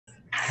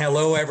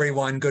Hello,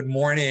 everyone. Good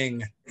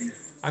morning.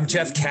 I'm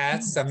Jeff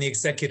Katz. I'm the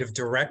Executive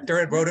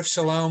Director at Road of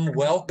Shalom.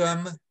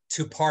 Welcome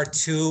to part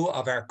 2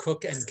 of our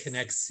Cook and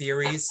Connect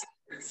series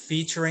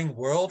featuring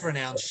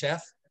world-renowned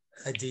chef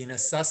Adeena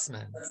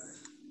Sussman.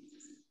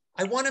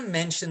 I want to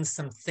mention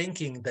some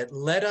thinking that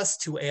led us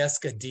to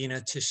ask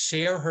Adeena to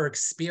share her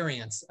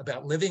experience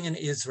about living in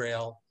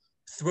Israel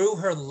through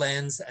her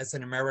lens as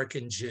an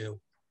American Jew.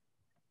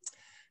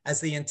 As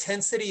the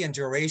intensity and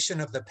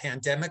duration of the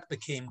pandemic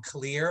became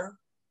clear,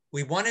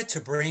 we wanted to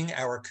bring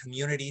our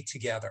community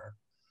together.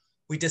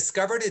 We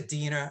discovered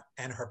Adeena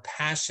and her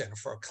passion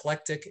for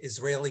eclectic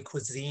Israeli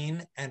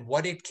cuisine and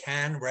what it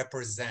can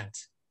represent.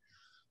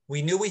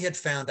 We knew we had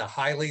found a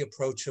highly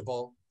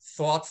approachable,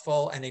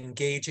 thoughtful, and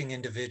engaging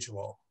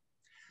individual.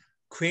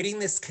 Creating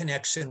this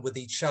connection with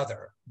each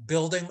other,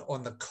 building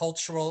on the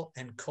cultural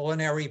and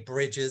culinary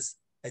bridges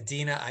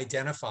Adeena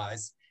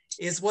identifies,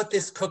 is what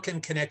this Cook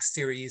and Connect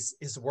series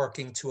is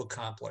working to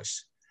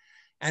accomplish.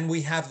 And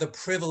we have the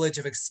privilege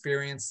of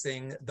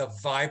experiencing the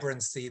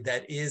vibrancy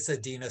that is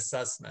Adeena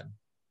Sussman.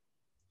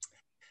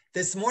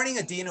 This morning,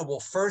 Adeena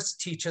will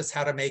first teach us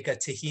how to make a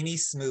tahini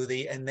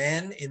smoothie, and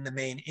then in the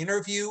main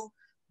interview,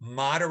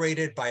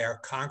 moderated by our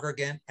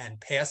congregant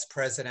and past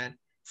president,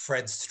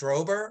 Fred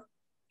Strober,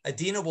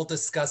 Adeena will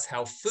discuss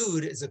how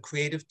food is a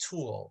creative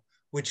tool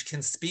which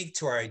can speak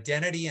to our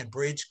identity and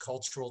bridge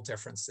cultural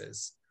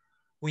differences.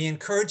 We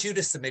encourage you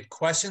to submit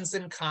questions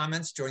and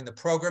comments during the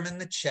program in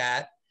the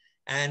chat,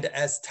 and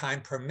as time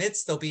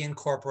permits, they'll be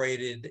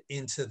incorporated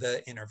into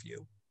the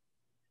interview.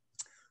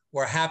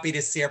 We're happy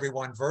to see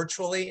everyone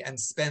virtually and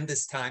spend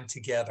this time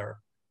together.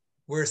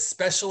 We're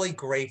especially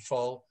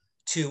grateful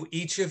to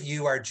each of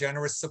you, our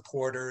generous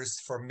supporters,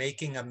 for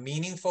making a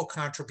meaningful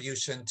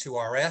contribution to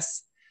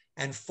RS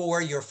and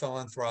for your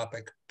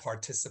philanthropic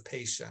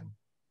participation.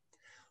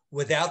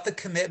 Without the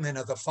commitment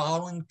of the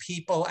following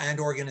people and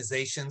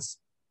organizations,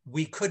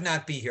 we could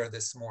not be here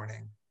this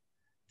morning.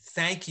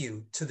 Thank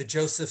you to the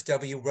Joseph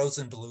W.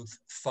 Rosenbluth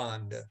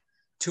Fund,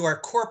 to our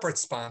corporate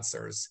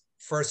sponsors,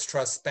 First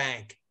Trust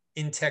Bank,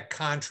 Intech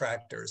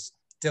Contractors,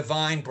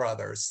 Divine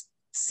Brothers,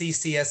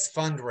 CCS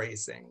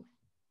Fundraising,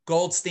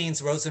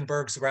 Goldstein's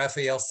Rosenberg's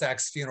Raphael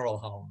Sachs Funeral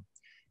Home,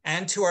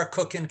 and to our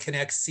Cook and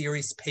Connect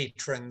series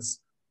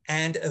patrons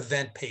and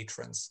event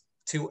patrons,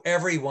 to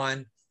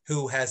everyone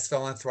who has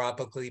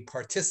philanthropically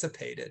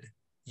participated.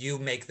 You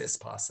make this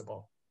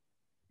possible.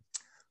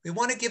 We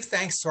want to give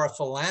thanks to our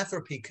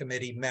philanthropy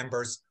committee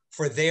members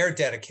for their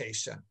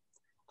dedication.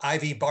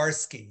 Ivy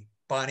Barsky,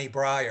 Bonnie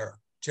Breyer,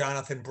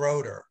 Jonathan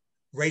Broder,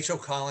 Rachel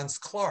Collins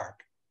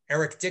Clark,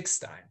 Eric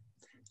Dickstein,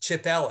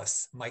 Chip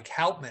Ellis, Mike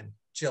Houtman,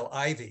 Jill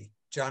Ivy,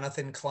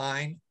 Jonathan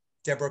Klein,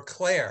 Deborah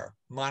Clare,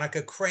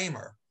 Monica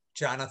Kramer,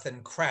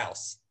 Jonathan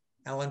Kraus,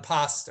 Ellen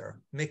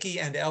Poster, Mickey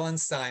and Ellen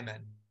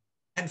Simon,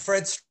 and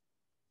Fred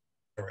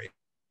Strawberry.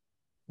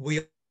 We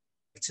like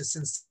to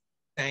sincerely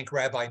thank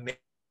Rabbi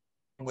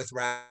with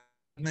Rabbi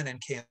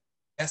and Cam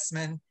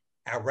Essman,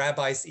 our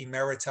rabbis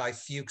emeriti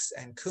Fuchs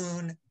and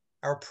Kuhn,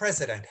 our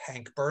president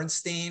Hank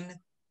Bernstein,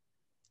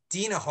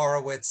 Dina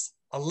Horowitz,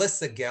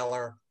 Alyssa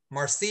Geller,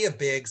 Marcia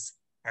Biggs,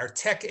 our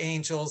tech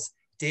angels,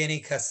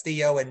 Danny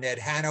Castillo and Ned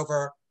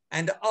Hanover,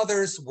 and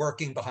others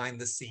working behind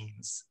the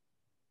scenes.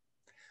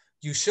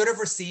 You should have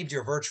received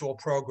your virtual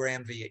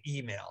program via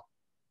email.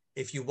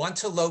 If you want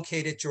to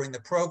locate it during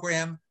the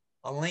program,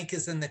 a link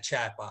is in the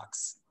chat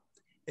box.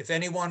 If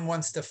anyone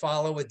wants to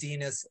follow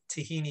Adeena's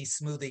tahini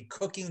smoothie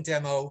cooking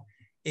demo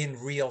in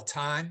real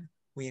time,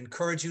 we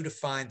encourage you to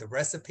find the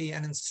recipe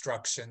and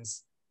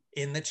instructions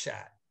in the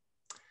chat.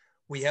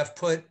 We have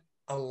put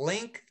a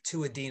link to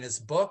Adeena's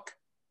book,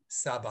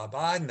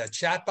 Sababa, in the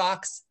chat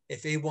box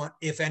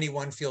if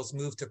anyone feels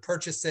moved to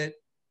purchase it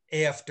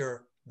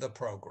after the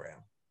program.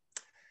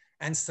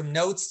 And some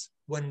notes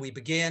when we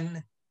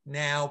begin.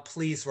 Now,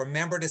 please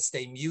remember to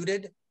stay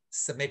muted,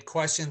 submit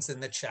questions in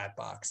the chat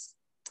box.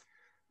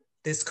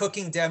 This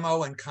cooking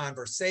demo and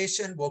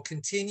conversation will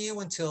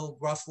continue until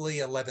roughly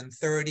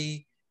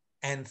 11:30,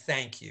 and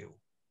thank you.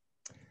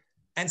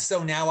 And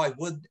so now I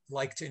would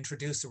like to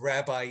introduce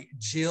Rabbi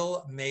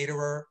Jill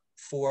Maderer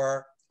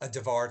for a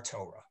Devar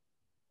Torah.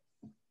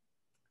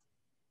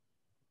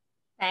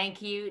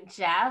 Thank you,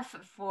 Jeff,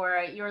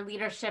 for your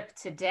leadership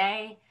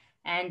today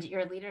and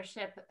your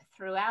leadership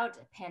throughout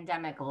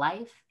pandemic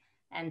life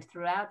and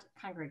throughout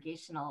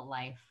congregational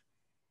life.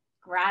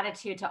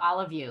 Gratitude to all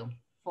of you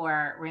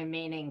for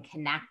remaining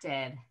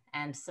connected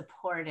and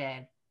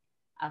supported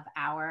of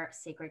our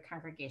sacred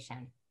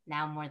congregation,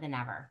 now more than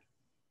ever.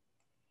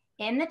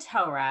 In the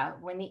Torah,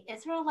 when the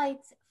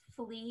Israelites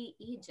flee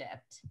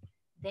Egypt,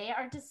 they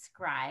are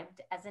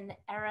described as an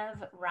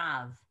Erev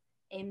Rav,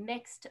 a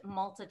mixed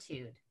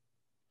multitude.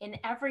 In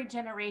every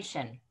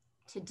generation,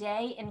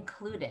 today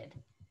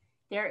included,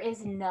 there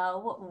is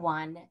no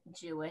one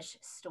Jewish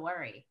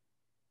story.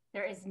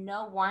 There is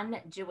no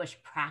one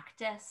Jewish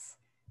practice,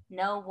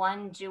 no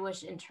one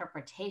Jewish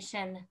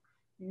interpretation,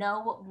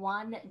 no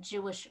one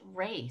Jewish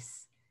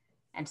race,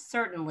 and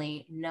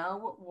certainly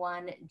no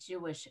one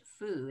Jewish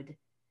food,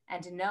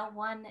 and no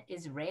one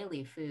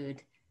Israeli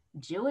food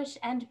Jewish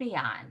and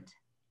beyond.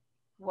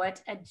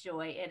 What a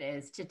joy it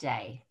is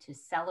today to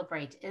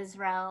celebrate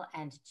Israel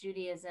and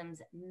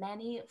Judaism's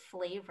many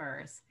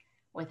flavors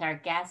with our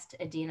guest,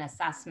 Adeena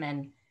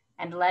Sussman,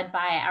 and led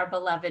by our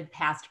beloved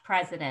past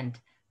president,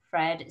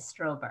 Fred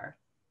Strober.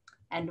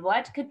 And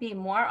what could be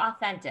more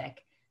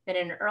authentic than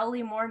an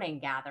early morning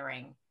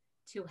gathering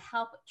to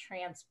help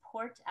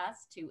transport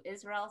us to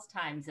Israel's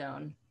time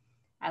zone?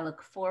 I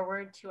look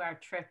forward to our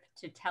trip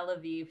to Tel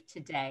Aviv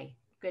today.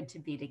 Good to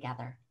be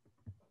together.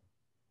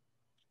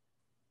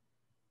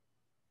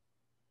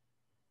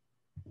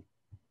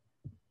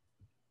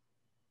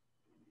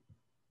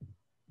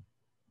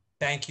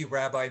 Thank you,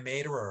 Rabbi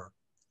Maderer.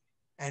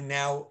 And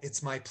now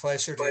it's my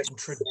pleasure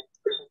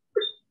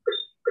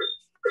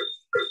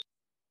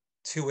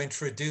to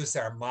introduce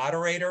our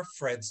moderator,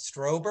 Fred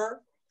Strober.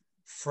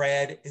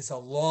 Fred is a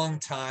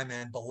longtime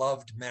and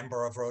beloved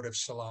member of Rodef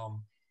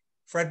Shalom.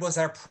 Fred was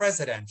our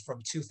president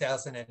from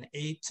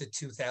 2008 to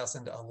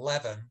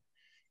 2011,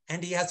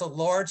 and he has a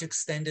large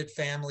extended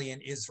family in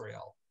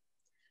Israel.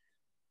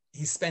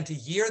 He spent a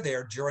year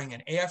there during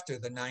and after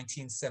the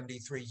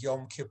 1973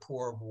 Yom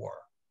Kippur War.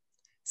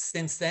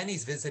 Since then,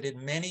 he's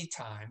visited many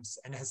times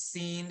and has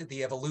seen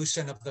the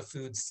evolution of the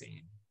food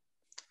scene.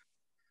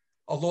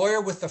 A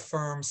lawyer with the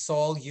firm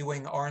Saul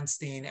Ewing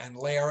Arnstein and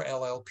Lair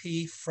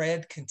LLP,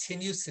 Fred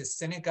continues his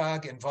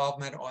synagogue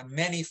involvement on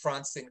many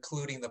fronts,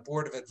 including the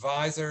Board of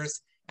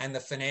Advisors and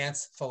the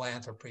Finance,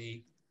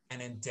 Philanthropy,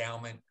 and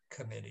Endowment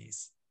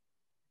Committees.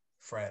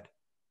 Fred.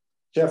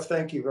 Jeff,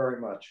 thank you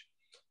very much.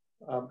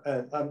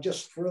 And I'm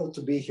just thrilled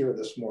to be here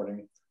this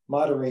morning,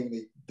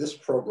 moderating this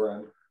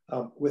program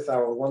with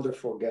our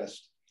wonderful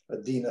guest,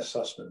 Adeena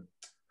Sussman.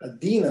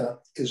 Adeena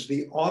is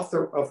the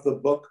author of the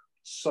book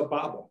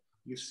Sababa.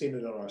 You've seen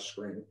it on our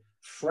screen.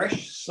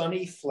 Fresh,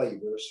 Sunny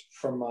Flavors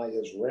from My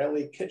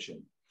Israeli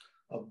Kitchen,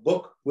 a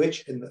book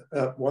which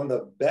won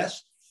the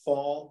Best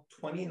Fall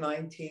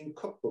 2019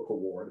 Cookbook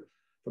Award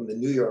from the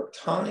New York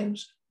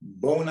Times,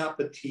 Bon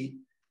Appetit,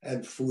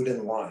 and Food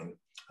and Wine.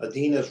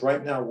 Adeena is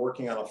right now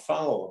working on a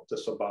follow-up to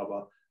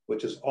Sababa,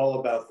 which is all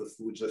about the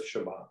foods of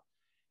Shabbat.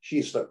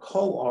 She's the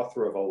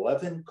co-author of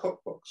 11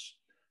 cookbooks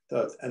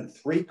and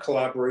 3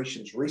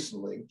 collaborations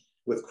recently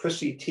with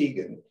Chrissy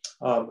Teigen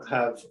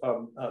have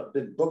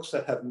been books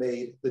that have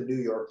made the New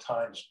York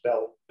Times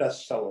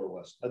bestseller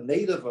list. A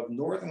native of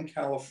Northern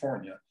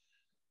California,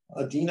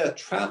 Adeena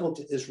traveled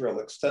to Israel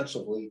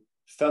extensively,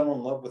 fell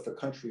in love with the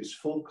country's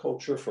food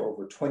culture for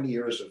over 20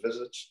 years of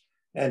visits.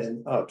 And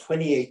in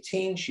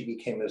 2018, she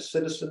became a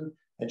citizen,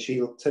 and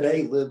she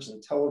today lives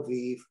in Tel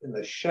Aviv in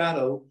the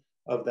shadow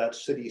of that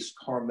city's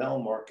Carmel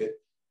market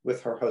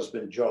with her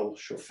husband, Joel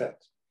Shofet.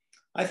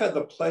 I've had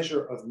the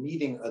pleasure of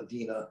meeting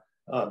Adeena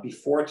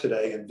before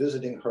today and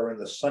visiting her in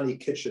the sunny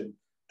kitchen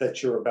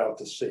that you're about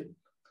to see.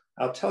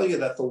 I'll tell you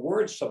that the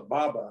word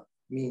Sababa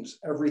means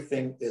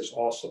everything is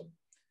awesome.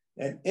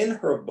 And in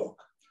her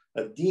book,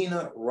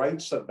 Adeena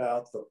writes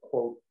about the,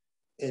 quote,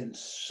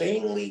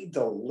 insanely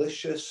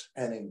delicious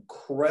and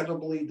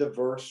incredibly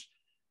diverse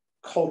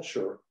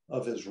culture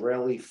of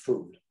Israeli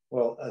food.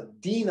 Well,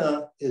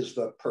 Adeena is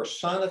the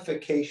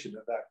personification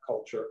of that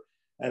culture.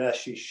 And as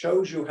she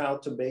shows you how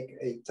to make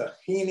a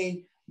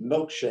tahini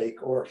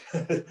milkshake or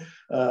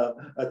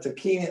a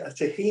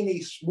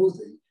tahini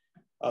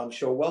smoothie,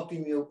 she'll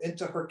welcome you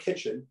into her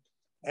kitchen.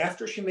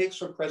 After she makes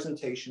her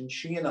presentation,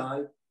 she and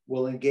I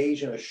will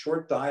engage in a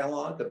short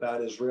dialogue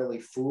about Israeli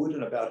food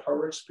and about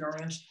her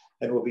experience,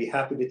 and we'll be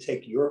happy to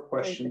take your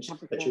questions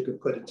that you can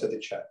put into the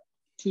chat.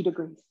 2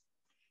 degrees.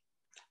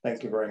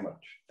 Thank you very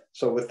much.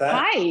 So with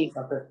that, hi.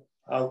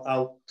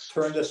 I'll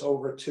turn this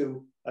over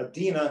to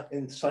Adeena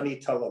in sunny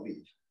Tel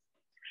Aviv.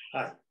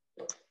 Hi.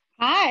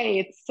 Hi,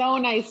 it's so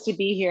nice to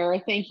be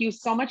here. Thank you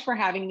so much for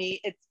having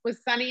me. It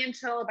was sunny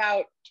until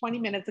about 20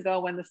 minutes ago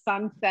when the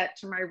sun set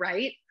to my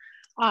right.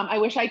 I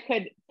wish I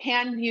could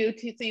pan you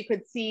so you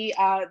could see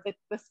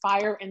the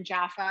spire in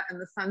Jaffa and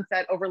the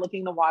sunset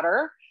overlooking the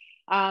water.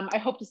 I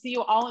hope to see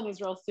you all in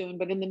Israel soon,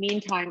 but in the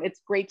meantime,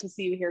 it's great to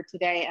see you here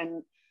today.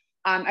 And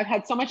I've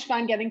had so much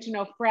fun getting to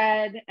know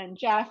Fred and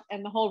Jeff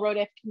and the whole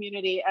Rodef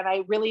community. And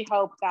I really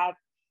hope that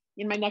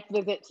in my next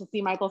visit to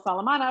see Michael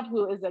Solomonov,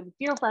 who is a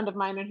dear friend of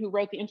mine and who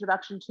wrote the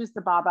introduction to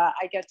Sababa,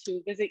 I get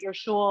to visit your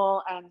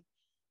shul and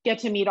get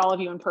to meet all of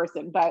you in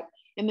person. But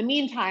in the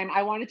meantime,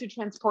 I wanted to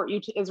transport you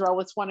to Israel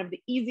with one of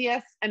the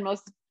easiest and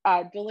most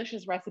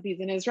delicious recipes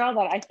in Israel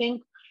that I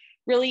think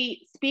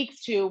really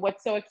speaks to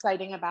what's so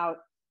exciting about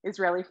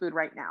Israeli food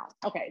right now.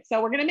 Okay,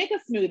 so we're gonna make a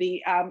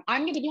smoothie. I'm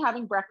gonna be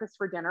having breakfast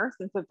for dinner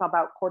since it's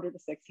about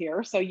 5:45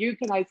 here. So you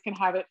guys can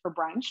have it for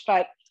brunch,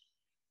 but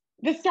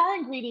the star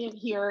ingredient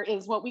here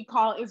is what we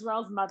call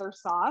Israel's mother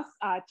sauce,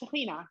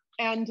 tahina.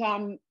 And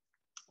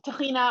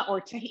tahina or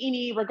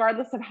tahini,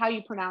 regardless of how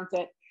you pronounce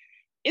it,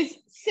 is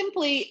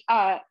simply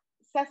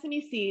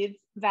sesame seeds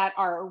that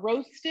are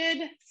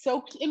roasted,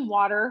 soaked in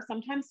water,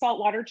 sometimes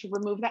salt water to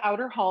remove the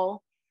outer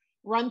hull,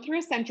 run through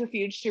a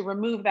centrifuge to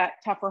remove that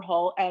tougher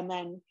hull, and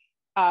then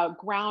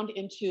ground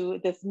into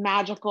this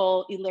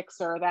magical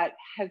elixir that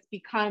has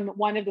become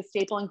one of the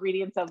staple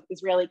ingredients of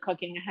Israeli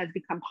cooking and has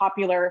become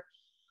popular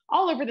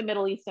all over the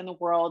Middle East and the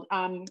world.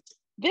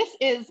 This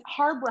is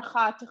har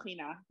bracha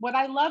tahina. What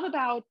I love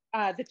about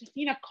the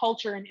tahina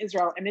culture in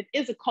Israel, and it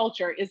is a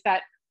culture, is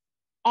that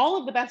all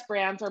of the best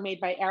brands are made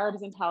by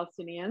Arabs and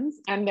Palestinians,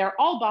 and they're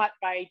all bought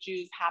by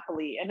Jews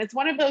happily. And it's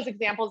one of those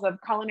examples of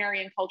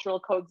culinary and cultural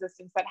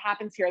coexistence that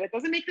happens here that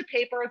doesn't make the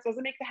paper, it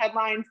doesn't make the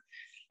headlines.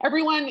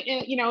 Everyone,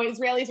 you know,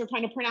 Israelis are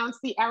trying to pronounce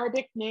the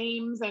Arabic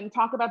names and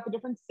talk about the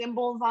different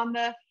symbols on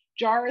the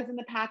jars and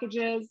the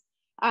packages.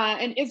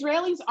 And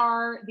Israelis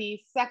are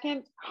the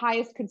second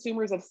highest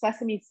consumers of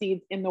sesame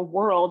seeds in the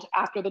world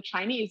after the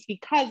Chinese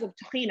because of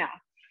tahina.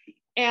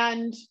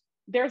 And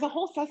there's a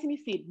whole sesame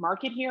seed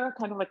market here,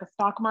 kind of like a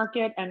stock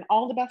market, and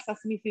all the best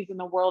sesame seeds in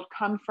the world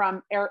come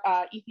from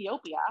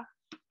Ethiopia,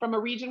 from a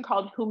region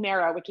called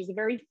Humera, which is a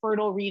very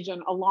fertile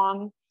region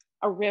along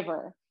a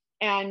river.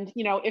 And,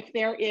 you know, if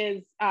there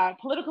is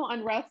political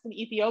unrest in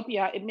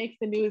Ethiopia, it makes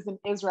the news in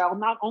Israel,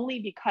 not only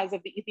because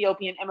of the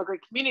Ethiopian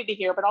immigrant community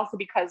here, but also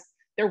because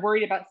they're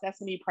worried about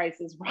sesame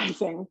prices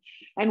rising.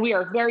 And we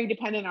are very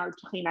dependent on our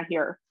tahina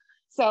here.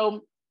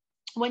 So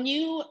when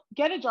you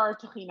get a jar of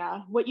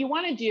tahina, what you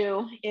want to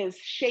do is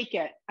shake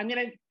it. I'm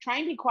going to try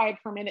and be quiet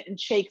for a minute and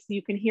shake so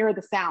you can hear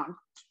the sound.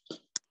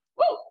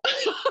 Woo!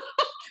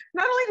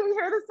 Not only do we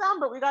hear the sound,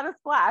 but we got a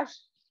splash.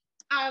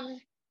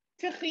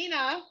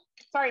 Tahina,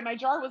 sorry, my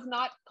jar was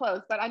not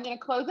closed, but I'm going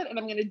to close it and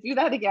I'm going to do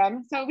that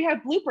again. So we have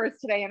bloopers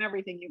today and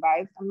everything, you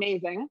guys.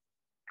 Amazing.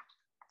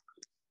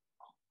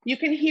 You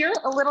can hear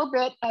a little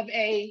bit of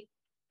a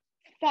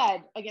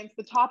thud against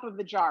the top of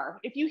the jar.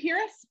 If you hear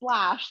a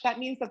splash, that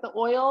means that the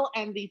oil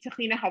and the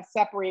tahina have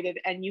separated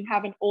and you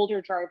have an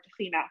older jar of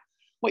tahina.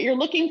 What you're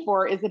looking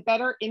for is a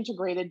better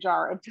integrated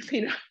jar of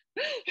tahina.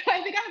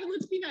 I think I have a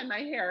latina in my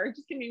hair.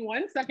 Just give me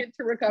 1 second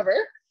to recover.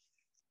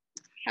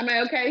 Am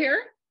I okay here?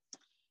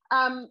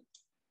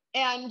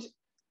 And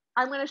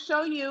I'm going to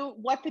show you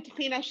what the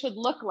tahina should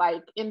look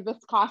like in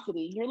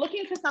viscosity. You're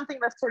looking for something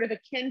that's sort of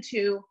akin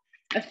to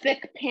a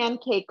thick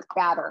pancake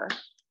batter.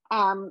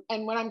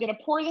 And when I'm going to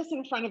pour this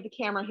in front of the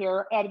camera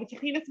here, the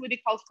tahina smoothie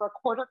calls for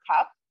a 1/4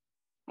 cup.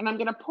 And I'm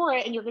going to pour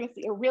it and you're going to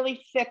see a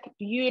really thick,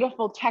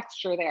 beautiful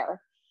texture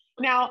there.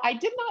 Now, I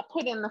did not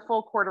put in the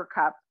full 1/4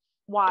 cup.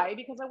 Why?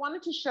 Because I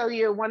wanted to show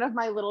you one of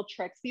my little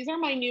tricks. These are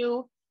my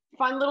new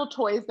fun little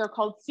toys. They're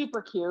called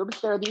super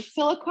cubes. They're these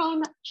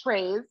silicone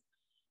trays.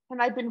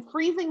 And I've been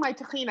freezing my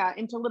tahina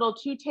into little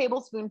 2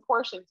 tablespoon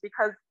portions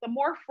because the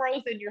more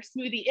frozen your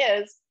smoothie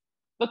is,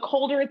 the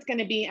colder it's going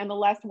to be and the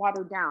less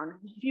watered down.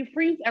 If you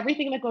freeze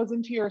everything that goes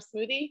into your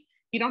smoothie,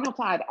 you don't have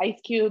to add ice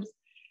cubes.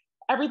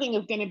 Everything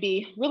is going to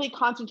be really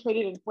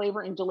concentrated in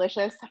flavor and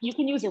delicious. You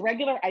can use a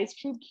regular ice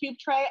cube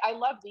tray. I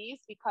love these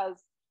because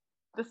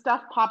the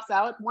stuff pops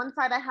out. One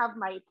side I have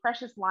my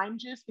precious lime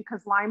juice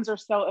because limes are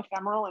so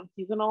ephemeral and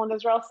seasonal in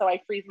Israel. So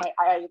I freeze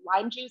my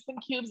lime juice in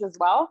cubes as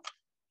well.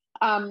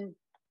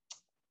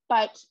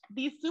 But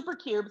these super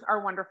cubes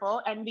are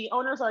wonderful. And the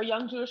owners are a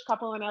young Jewish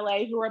couple in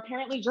LA who are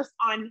apparently just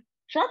on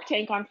Shark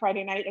Tank on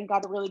Friday night and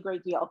got a really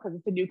great deal because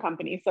it's a new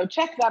company. So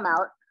check them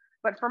out.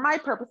 But for my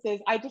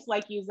purposes, I just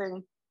like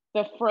using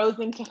the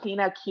frozen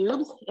tahina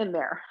cubes in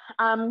there.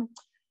 The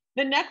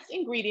next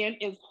ingredient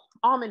is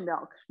almond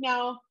milk.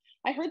 Now,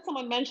 I heard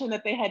someone mention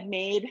that they had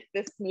made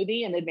this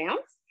smoothie in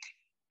advance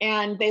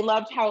and they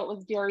loved how it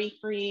was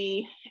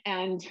dairy-free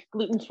and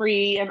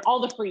gluten-free and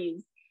all the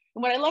frees.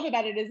 And what I love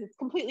about it is it's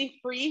completely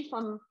free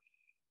from,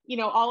 you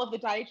know, all of the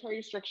dietary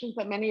restrictions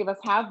that many of us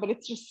have, but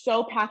it's just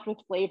so packed with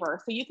flavor.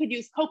 So you could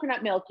use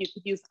coconut milk, you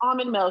could use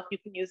almond milk, you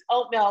can use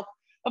oat milk.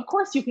 Of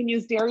course, you can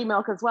use dairy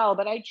milk as well,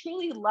 but I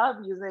truly love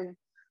using,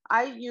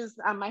 I use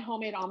my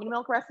homemade almond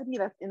milk recipe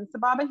that's in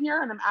Sababa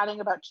here, and I'm adding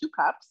about 2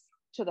 cups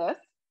to this.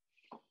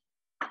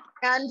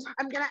 And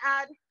I'm gonna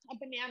add a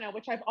banana,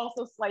 which I've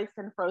also sliced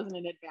and frozen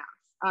in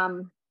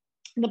advance.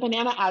 The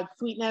banana adds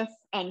sweetness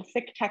and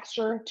thick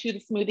texture to the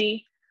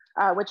smoothie,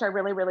 which I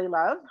really, really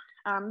love.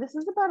 This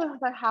is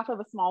about half of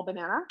a small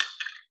banana.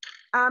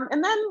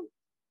 And then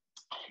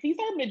these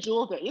are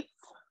medjool dates.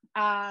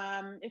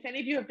 If any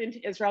of you have been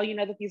to Israel, you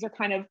know that these are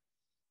kind of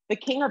the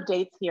king of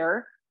dates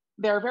here.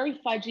 They're very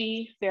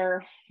fudgy.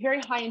 They're very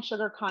high in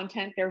sugar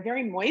content. They're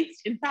very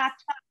moist. In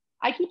fact,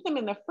 I keep them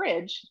in the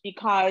fridge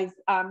because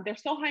they're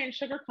so high in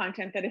sugar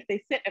content that if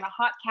they sit in a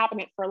hot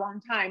cabinet for a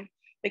long time,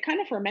 they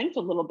kind of ferment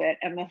a little bit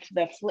and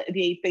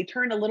they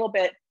turn a little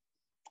bit,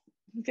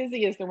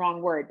 fizzy is the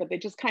wrong word, but they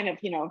just kind of,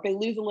 you know, they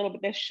lose a little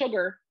bit, the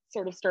sugar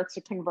sort of starts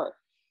to convert.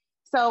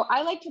 So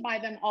I like to buy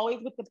them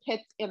always with the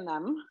pits in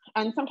them.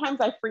 And sometimes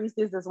I freeze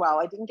these as well.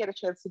 I didn't get a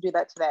chance to do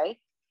that today.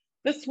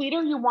 The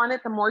sweeter you want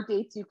it, the more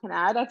dates you can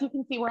add. As you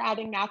can see, we're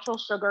adding natural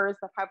sugars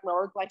that have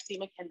lower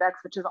glycemic index,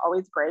 which is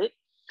always great.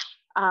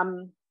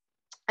 And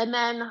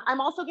then I'm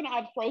also going to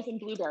add frozen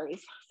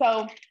blueberries.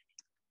 So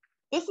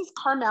this is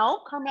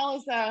Carmel. Carmel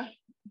is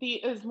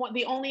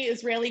the only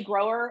Israeli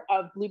grower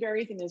of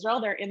blueberries in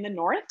Israel. They're in the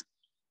north.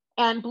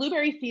 And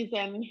blueberry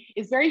season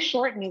is very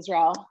short in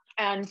Israel.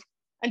 And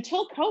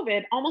until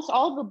COVID, almost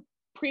all of the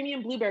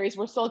premium blueberries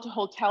were sold to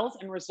hotels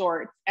and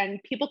resorts,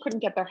 and people couldn't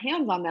get their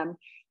hands on them.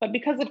 But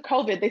because of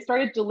COVID, they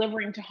started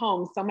delivering to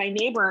homes. So my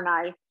neighbor and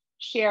I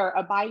share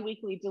a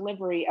bi-weekly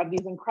delivery of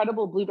these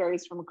incredible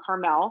blueberries from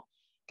Carmel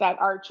that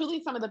are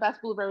truly some of the best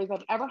blueberries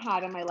I've ever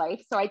had in my life.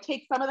 So I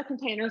take some of the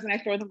containers and I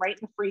throw them right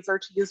in the freezer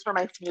to use for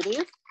my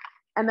smoothies.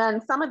 And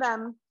then some of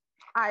them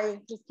I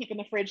just keep in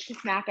the fridge to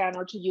snack on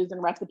or to use in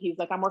recipes.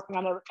 Like I'm working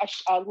on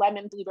a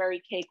lemon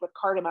blueberry cake with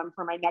cardamom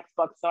for my next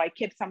book. So I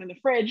keep some in the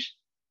fridge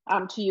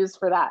to use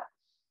for that.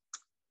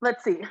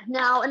 Let's see.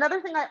 Now,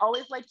 another thing I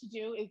always like to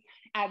do is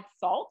add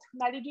salt.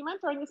 Maddie, do you mind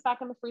throwing this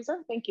back in the freezer?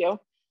 Thank you.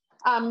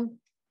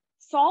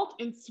 Salt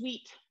in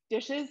sweet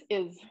dishes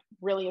is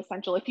really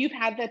essential. If you've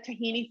had the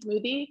tahini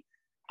smoothie,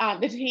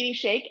 the tahini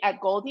shake at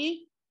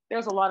Goldie,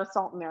 there's a lot of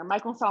salt in there.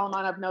 Michael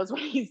Solomonov knows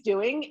what he's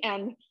doing,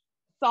 and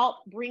salt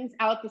brings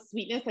out the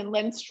sweetness and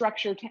lends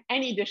structure to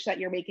any dish that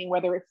you're making,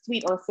 whether it's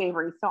sweet or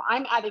savory. So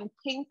I'm adding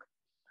pink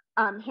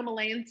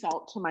Himalayan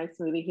salt to my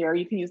smoothie here.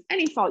 You can use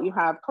any salt you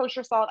have.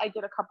 Kosher salt, I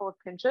did a couple of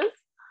pinches.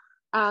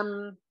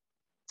 And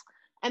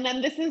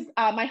then this is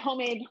my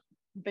homemade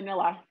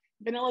vanilla.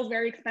 Vanilla is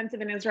very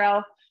expensive in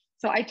Israel.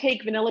 So I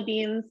take vanilla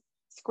beans,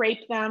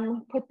 scrape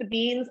them, put the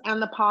beans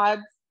and the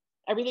pods,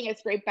 everything I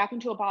scrape back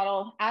into a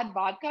bottle, add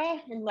vodka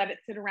and let it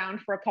sit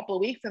around for a couple of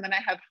weeks. And then I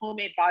have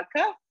homemade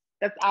vodka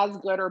that's as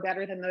good or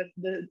better than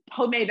the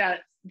homemade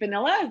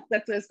vanilla.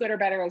 That's as good or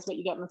better as what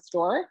you get in the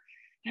store.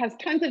 It has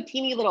tons of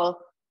teeny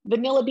little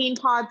vanilla bean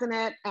pods in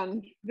it,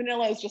 and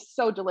vanilla is just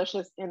so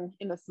delicious in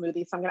the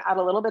smoothie. So I'm gonna add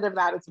a little bit of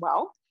that as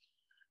well.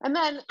 And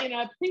then in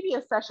a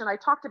previous session, I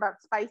talked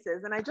about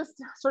spices, and I just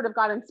sort of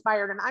got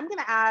inspired, and I'm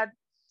gonna add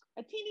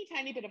a teeny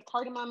tiny bit of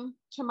cardamom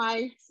to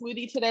my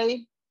smoothie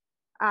today.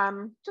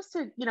 Just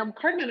to,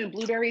 cardamom and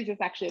blueberries is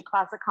actually a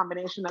classic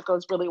combination that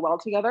goes really well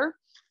together.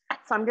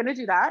 So I'm gonna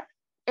do that.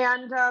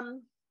 And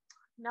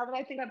now that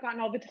I think I've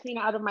gotten all the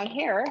tahini out of my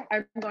hair,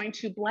 I'm going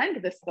to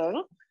blend this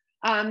thing.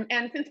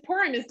 And since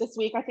Purim is this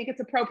week, I think it's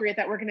appropriate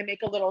that we're going to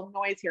make a little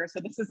noise here. So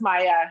this is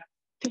my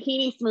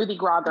tahini smoothie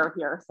grogger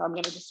here. So I'm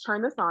going to just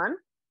turn this on.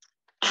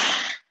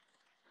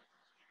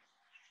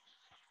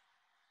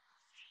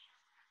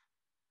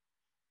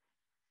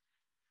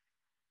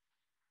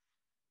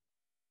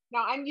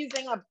 Now I'm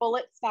using a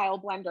bullet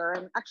style blender.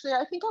 And actually,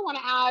 I think I want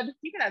to add,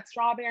 you can add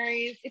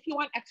strawberries. If you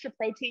want extra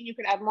protein, you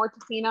could add more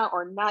tahina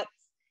or nuts.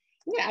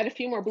 I'm going to add a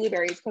few more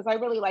blueberries because I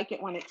really like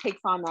it when it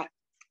takes on that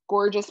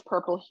gorgeous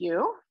purple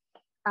hue.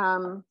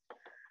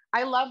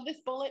 I love this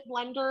bullet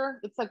blender.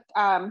 It's like,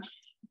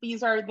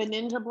 these are the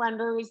Ninja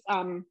blenders.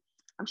 I'm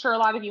sure a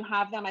lot of you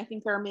have them. I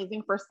think they're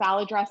amazing for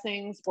salad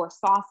dressings or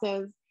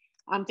sauces,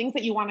 things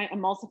that you want to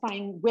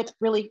emulsifying with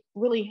really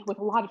with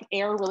a lot of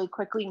air really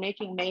quickly,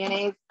 making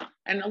mayonnaise,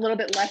 and a little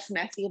bit less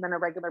messy than a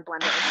regular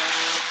blender.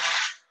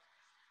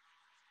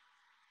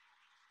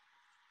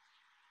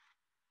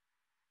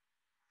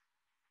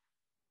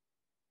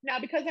 Now,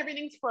 because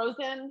everything's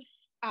frozen,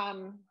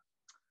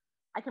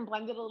 I can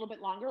blend it a little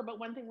bit longer, but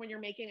one thing when you're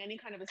making any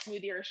kind of a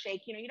smoothie or a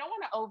shake, you don't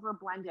want to over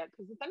blend it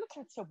because then it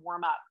starts to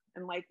warm up.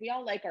 And like, we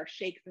all like our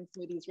shakes and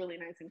smoothies really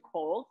nice and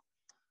cold.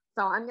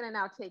 So I'm going to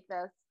now take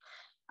this.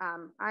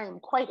 I am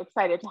quite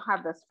excited to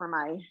have this for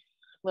my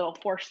little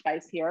force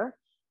spice here.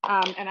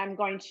 And I'm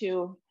going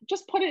to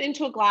just put it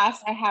into a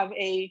glass. I have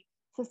a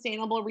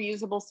sustainable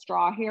reusable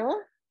straw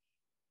here.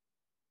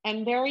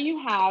 And there you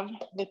have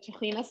the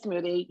tahina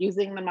smoothie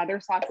using the Mother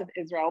Sauce of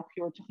Israel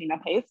pure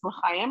tahina paste.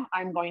 L'chaim,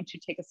 I'm going to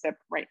take a sip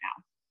right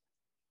now.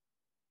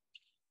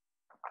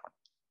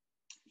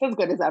 It's as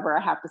good as ever,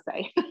 I have to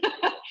say.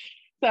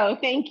 So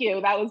thank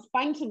you. That was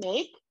fun to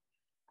make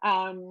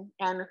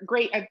and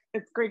great.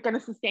 It's great, going to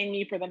sustain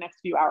me for the next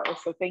few hours.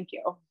 So thank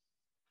you.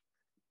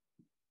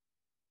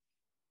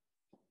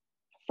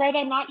 Fred,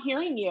 I'm not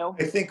hearing you.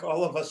 I think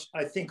all of us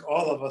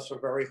are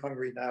very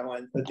hungry now.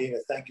 And Adeena,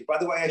 thank you. By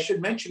the way, I should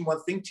mention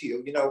one thing to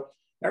you.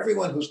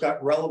 Everyone who's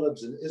got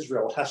relatives in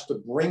Israel has to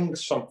bring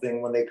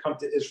something when they come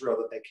to Israel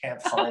that they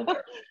can't find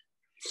there.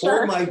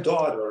 Sure. For my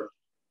daughter,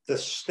 the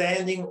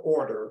standing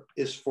order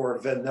is for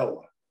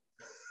vanilla.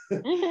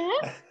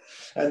 Mm-hmm.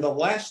 And the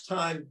last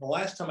time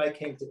I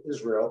came to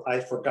Israel,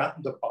 I'd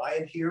forgotten to buy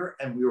it here,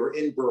 and we were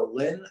in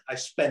Berlin. I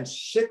spent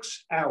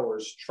 6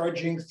 hours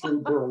trudging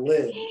through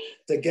Berlin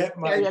to get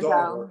my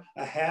daughter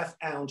a ½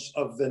 ounce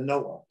of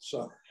vanilla.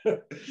 So,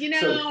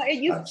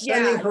 I'm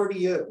sending her to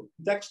you.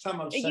 Next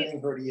time I'm sending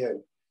her to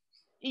you.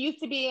 It used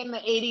to be in the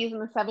 80s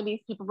and the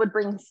 70s, people would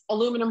bring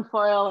aluminum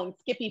foil and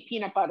Skippy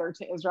peanut butter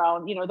to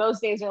Israel.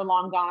 Those days are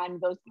long gone.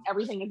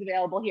 Everything is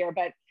available here,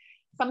 but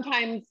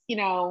sometimes,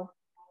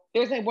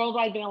 there's a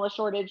worldwide vanilla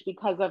shortage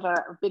because of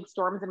big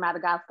storms in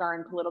Madagascar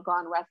and political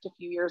unrest a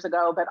few years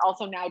ago, but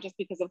also now just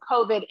because of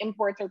COVID,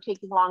 imports are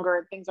taking longer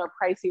and things are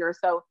pricier.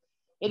 So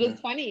it is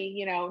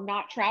funny,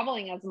 not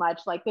traveling as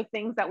much, like the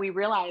things that we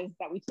realize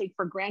that we take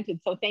for granted.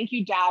 So thank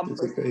you, Dad,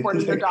 for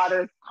supporting your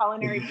daughter's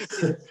culinary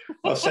pursuits.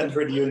 I'll send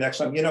her to you next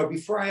time.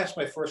 Before I ask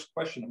my first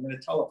question, I'm going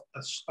to tell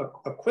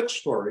a quick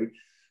story,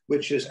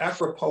 which is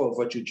apropos of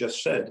what you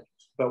just said,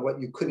 but what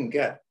you couldn't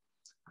get.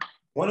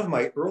 One of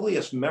my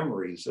earliest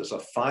memories as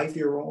a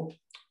 5-year-old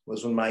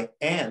was when my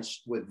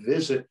aunts would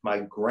visit my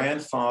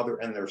grandfather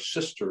and their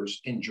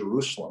sisters in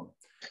Jerusalem.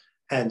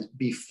 And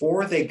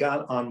before they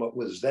got on what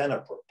was then a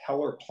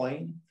propeller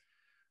plane,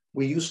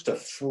 we used to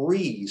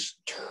freeze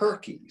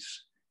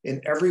turkeys in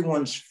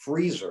everyone's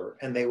freezer,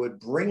 and they would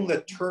bring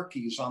the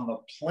turkeys on the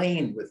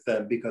plane with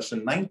them because in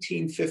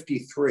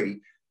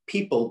 1953,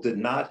 people did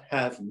not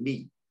have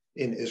meat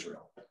in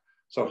Israel.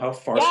 So how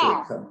far should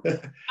we come?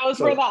 Those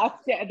were the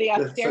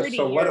austerity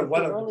years,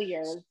 the early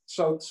years.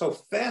 So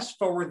fast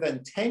forward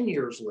then 10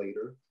 years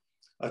later,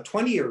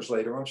 20 years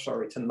later, I'm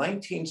sorry, to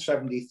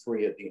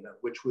 1973, Adeena,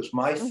 which was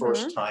my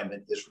first time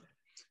in Israel.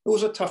 It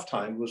was a tough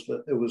time.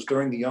 It was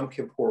during the Yom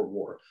Kippur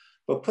War.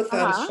 But put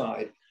that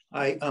aside,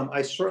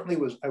 I certainly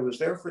I was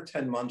there for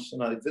 10 months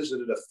and I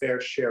visited a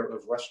fair share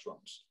of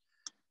restaurants.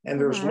 And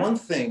there's one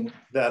thing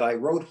that I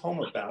wrote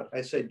home about.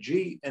 I said,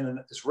 gee, in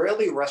an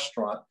Israeli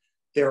restaurant,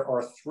 there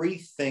are 3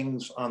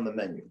 things on the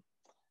menu: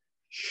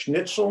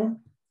 schnitzel,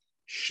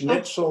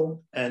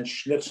 schnitzel, and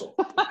schnitzel.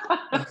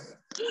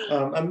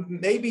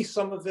 Maybe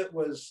some of it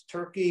was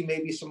turkey,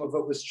 maybe some of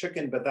it was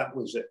chicken, but that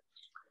was it.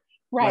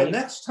 Right. My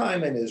next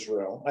time in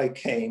Israel, I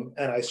came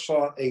and I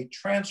saw a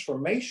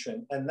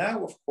transformation. And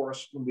now, of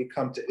course, when we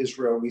come to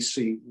Israel, we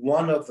see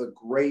one of the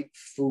great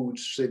food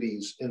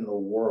cities in the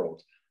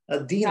world.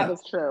 Adeena, that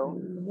is true.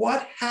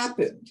 What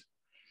happened?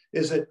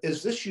 Is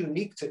this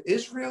unique to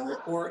Israel,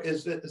 or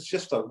is it's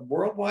just a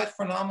worldwide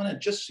phenomenon?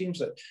 It just seems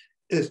that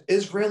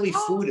Israeli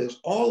food is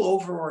all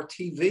over our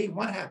TV.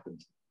 What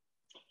happened?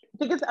 I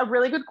think it's a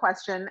really good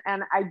question.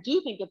 And I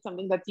do think it's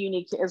something that's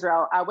unique to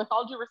Israel. With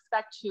all due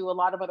respect to a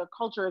lot of other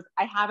cultures,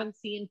 I haven't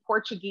seen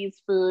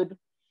Portuguese food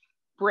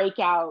break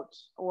out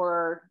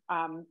or,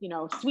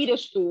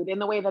 Swedish food in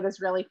the way that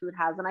Israeli food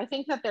has. And I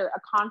think that a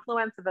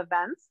confluence of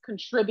events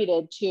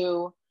contributed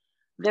to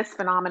this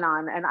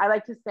phenomenon. And I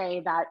like to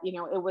say that,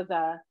 it was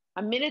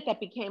a minute that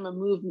became a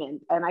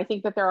movement. And I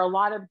think that there are a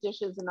lot of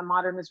dishes in the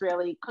modern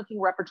Israeli cooking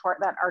repertoire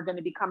that are going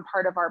to become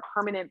part of our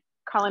permanent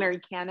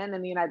culinary canon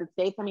in the United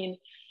States. I mean,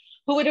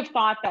 who would have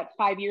thought that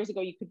 5 years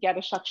ago you could get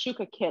a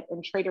shakshuka kit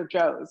in Trader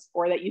Joe's,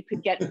 or that you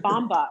could get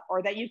bamba,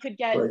 or that you could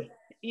get, a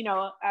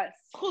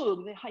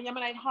schlug, the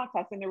Yemenite hot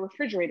sauce in the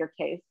refrigerator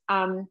case.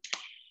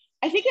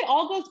 I think it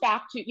all goes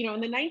back to,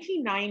 in the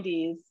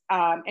 1990s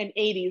and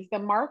 80s, the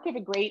mark of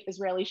a great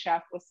Israeli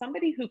chef was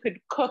somebody who could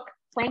cook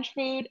French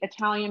food,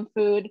 Italian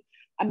food,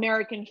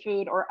 American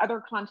food, or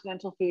other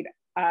continental food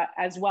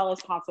as well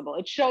as possible.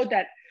 It showed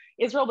that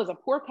Israel was a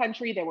poor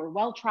country. They were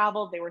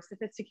well-traveled. They were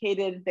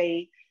sophisticated.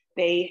 They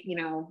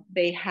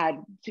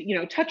had,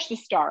 touched the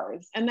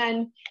stars. And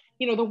then,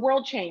 the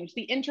world changed.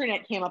 The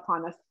internet came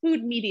upon us.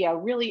 Food media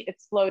really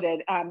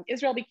exploded.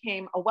 Israel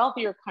became a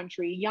wealthier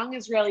country. Young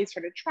Israelis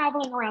started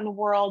traveling around the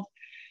world,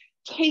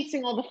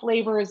 tasting all the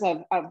flavors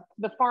of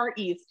the Far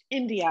East,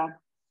 India,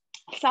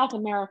 South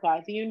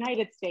America, the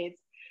United States.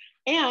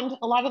 And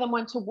a lot of them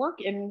went to work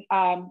in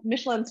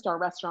Michelin star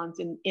restaurants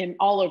in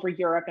all over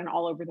Europe and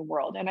all over the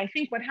world. And I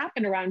think what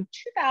happened around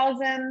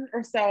 2000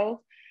 or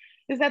so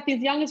is that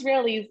these young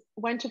Israelis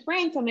went to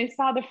France and they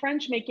saw the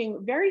French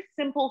making very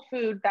simple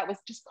food that was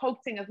just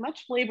coaxing as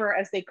much flavor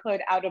as they could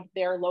out of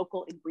their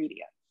local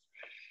ingredients.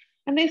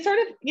 And they sort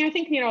of, I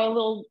think, a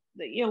little,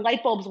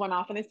 light bulbs went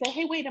off and they said,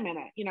 hey, wait a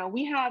minute,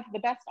 we have the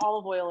best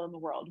olive oil in the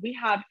world. We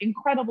have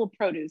incredible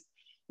produce.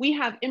 We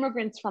have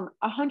immigrants from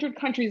 100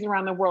 countries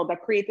around the world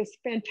that create this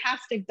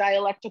fantastic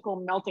dialectical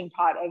melting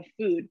pot of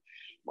food.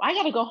 I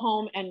got to go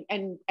home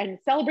and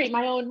celebrate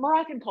my own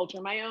Moroccan culture,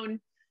 my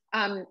own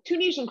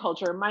Tunisian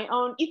culture, my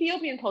own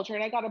Ethiopian culture,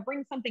 and I got to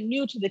bring something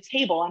new to the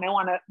table, and I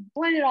want to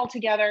blend it all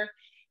together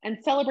and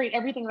celebrate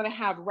everything that I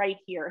have right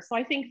here. So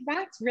I think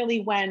that's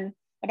really when,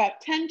 about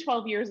 10,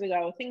 12 years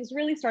ago, things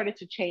really started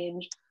to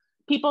change.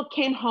 People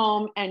came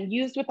home and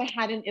used what they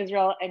had in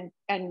Israel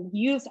and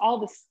used all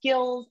the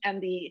skills and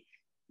the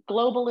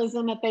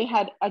globalism that they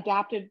had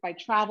adapted by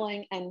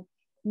traveling, and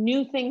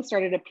new things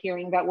started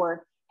appearing that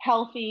were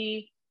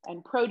healthy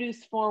and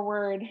produce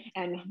forward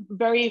and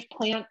very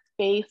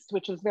plant-based,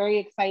 which was very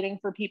exciting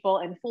for people,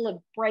 and full of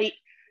bright,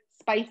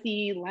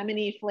 spicy,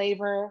 lemony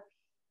flavor.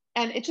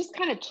 And it just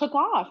kind of took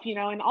off,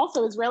 and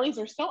also Israelis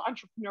are so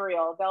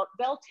entrepreneurial.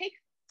 They'll take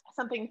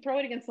something, throw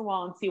it against the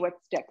wall and see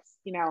what sticks,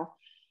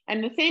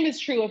 and the same is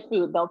true of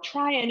food. They'll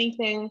try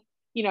anything,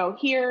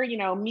 here,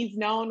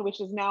 Miznon, which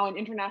is now an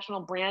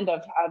international brand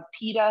of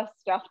pita,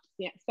 stuffed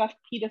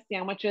pita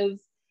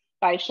sandwiches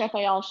by Chef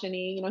Eyal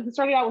Shani. He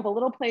started out with a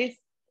little place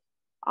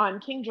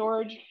on King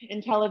George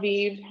in Tel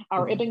Aviv,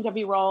 or Ibn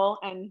Gabirol,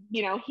 and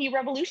he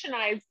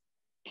revolutionized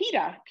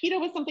pita. Pita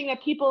was something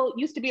that people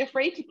used to be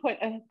afraid to put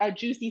a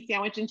juicy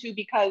sandwich into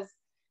because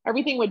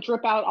everything would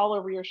drip out all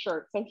over your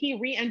shirt. So he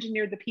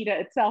re-engineered the pita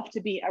itself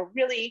to be a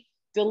really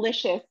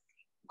delicious,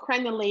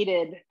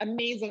 crenulated,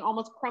 amazing,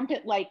 almost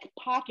crumpet-like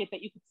pocket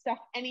that you could stuff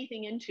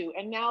anything into.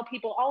 And now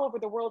people all over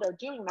the world are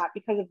doing that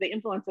because of the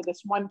influence of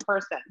this one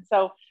person.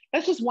 So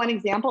that's just one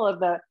example of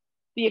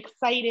the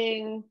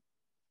exciting,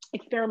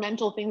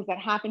 experimental things that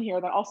happen here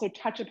that also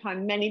touch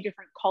upon many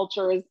different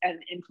cultures and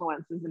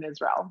influences in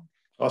Israel.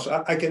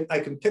 Also, I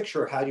can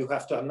picture how you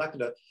have to, I'm not going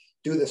to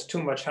do this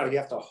too much, how you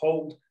have to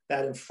hold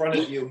that in front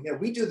of you. You know,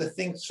 we do the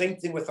same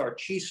thing with our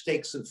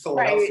cheesesteaks in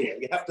Philadelphia.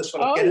 Right. You have to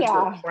sort of get into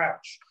a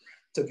crouch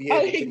to be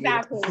able to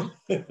exactly.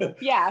 eat it.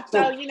 Yeah,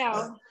 so you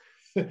know.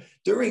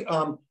 During,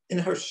 in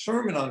her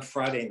sermon on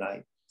Friday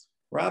night,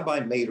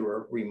 Rabbi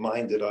Maderer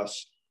reminded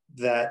us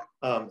that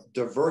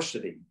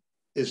diversity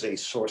is a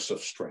source of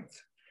strength.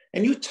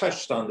 And you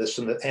touched on this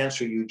in the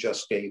answer you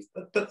just gave,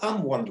 but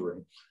I'm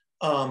wondering,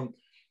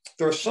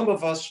 there are some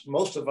of us,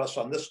 most of us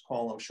on this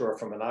call, I'm sure, are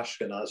from an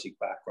Ashkenazi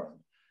background,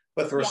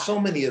 but there are so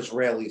many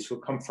Israelis who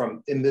come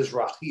from a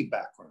Mizrahi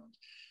background.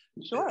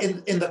 Sure.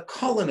 In the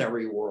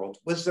culinary world,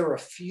 was there a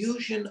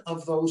fusion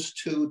of those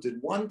two? Did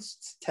one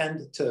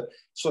tend to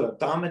sort of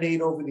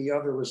dominate over the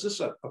other? Was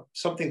this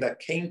something that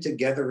came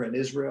together in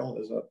Israel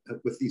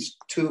with these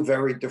two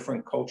very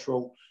different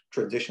cultural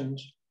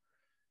traditions?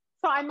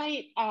 So I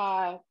might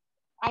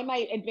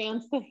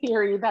advance the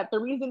theory that the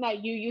reason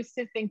that you used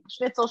to think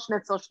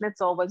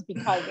schnitzel was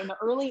because in the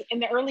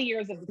early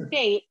years of the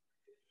state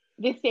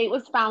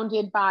was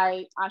founded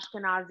by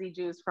Ashkenazi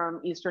Jews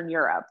from Eastern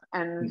Europe.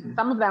 And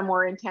some of them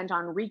were intent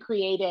on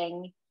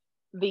recreating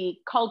the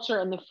culture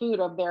and the food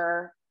of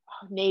their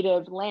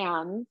native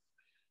lands.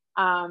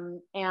 And,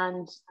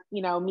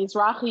 you know,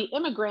 Mizrahi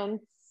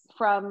immigrants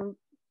from,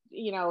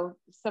 you know,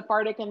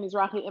 Sephardic and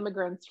Mizrahi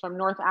immigrants from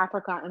North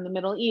Africa and the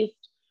Middle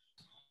East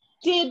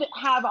did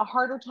have a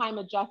harder time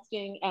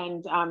adjusting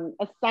and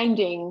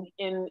ascending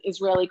in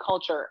Israeli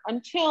culture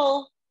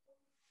until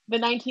the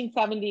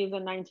 1970s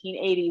and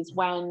 1980s,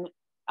 when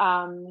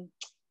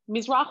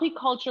Mizrahi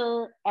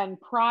culture and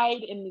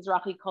pride in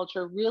Mizrahi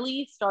culture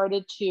really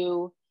started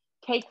to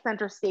take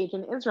center stage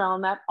in Israel.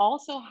 And that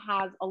also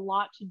has a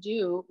lot to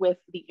do with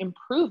the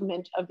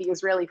improvement of the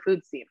Israeli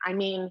food scene. I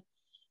mean,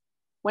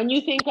 when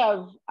you think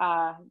of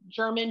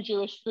German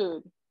Jewish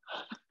food,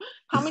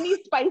 how many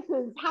spices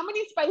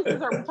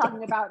are we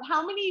talking about?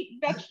 How many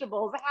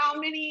vegetables? How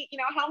many, you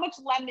know, how much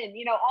lemon,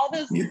 you know, all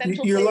those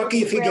essential You're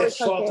lucky if you get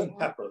salt and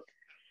pepper.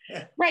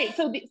 Right.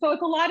 So it's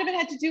a lot of it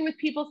had to do with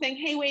people saying,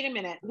 hey, wait a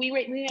minute, we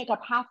make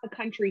up half the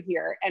country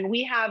here. And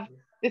we have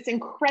this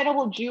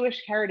incredible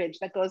Jewish heritage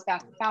that goes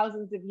back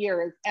thousands of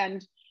years.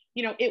 And,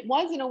 you know, it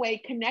was in a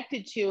way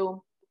connected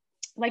to,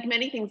 like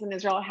many things in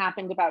Israel,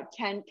 things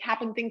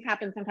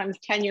happen sometimes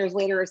 10 years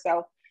later or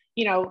so,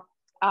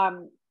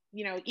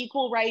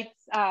 equal rights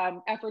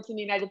efforts in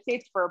the United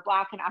States for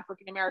Black and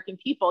African-American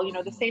people. You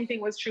know, the same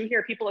thing was true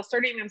here. People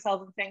asserting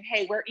themselves and saying,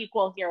 hey, we're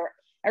equal here.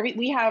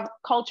 We have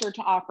culture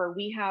to offer.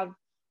 We have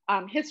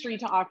history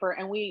to offer,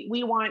 and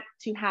we want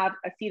to have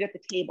a seat at the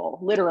table,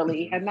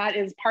 literally. And that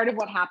is part of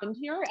what happened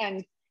here.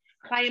 And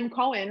Chaim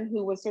Cohen,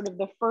 who was sort of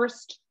the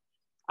first,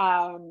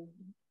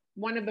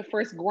 one of the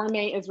first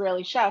gourmet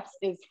Israeli chefs,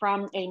 is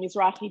from a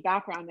Mizrahi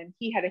background, and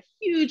he had a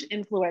huge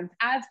influence,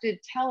 as did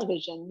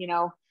television. You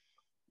know,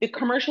 the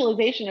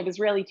commercialization of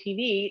Israeli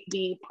TV,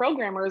 the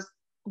programmers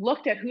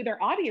looked at who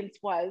their audience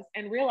was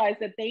and realized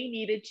that they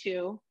needed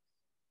to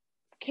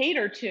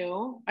cater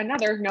to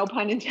another, no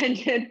pun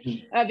intended,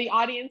 the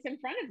audience in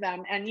front of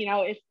them. And, you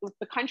know, if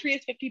the country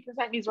is 50%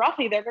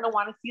 Mizrahi, they're going to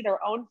want to see their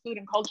own food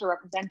and culture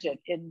represented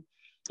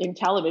in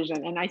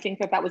television. And I think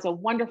that was a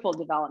wonderful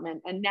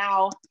development. And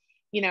now,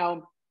 you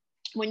know,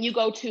 when you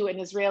go to an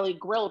Israeli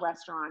grill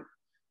restaurant,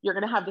 you're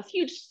going to have this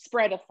huge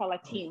spread of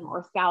salatim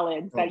or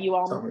salads that you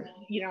all,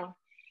 you know,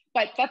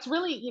 but that's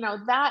really, you know,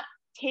 that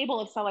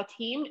table of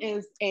salatim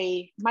is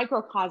a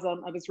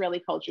microcosm of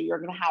Israeli culture. You're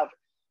going to have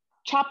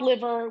chopped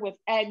liver with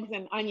eggs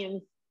and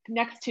onions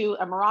next to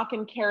a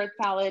Moroccan carrot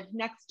salad,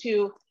 next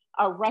to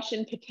a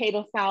Russian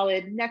potato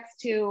salad, next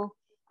to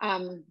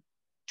an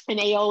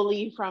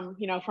aioli from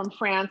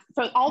France.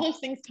 So all those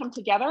things come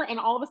together, and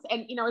all of us,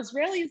 and you know,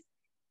 Israelis,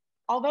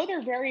 although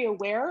they're very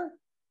aware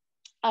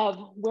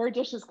of where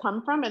dishes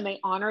come from and they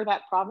honor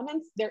that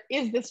provenance, there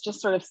is this just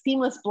sort of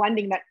seamless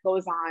blending that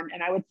goes on.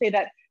 And I would say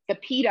that the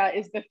pita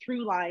is the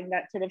through line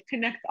that sort of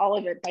connects all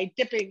of it by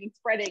dipping and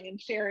spreading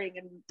and sharing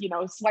and, you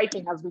know,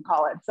 swiping, as we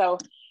call it. So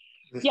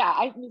yeah,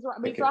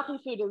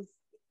 Mizrahi food is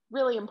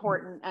really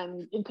important,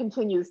 and it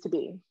continues to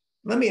be.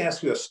 Let me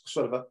ask you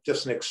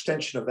just an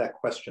extension of that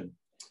question.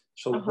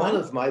 So one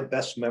of my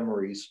best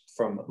memories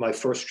from my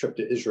first trip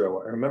to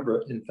Israel, I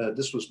remember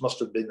must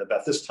have been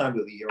about this time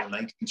of the year in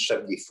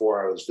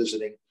 1974, I was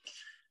visiting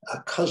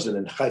a cousin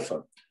in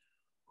Haifa,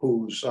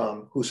 whose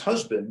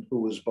husband, who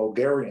was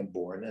Bulgarian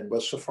born and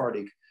was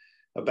Sephardic,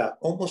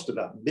 almost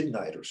about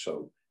midnight or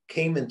so,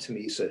 came into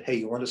me, said, hey,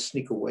 you want to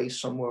sneak away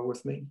somewhere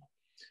with me?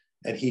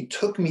 And he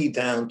took me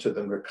down to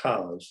the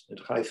Merkaz in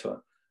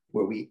Haifa,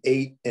 where we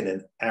ate in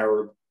an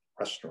Arab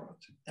restaurant.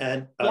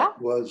 And I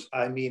was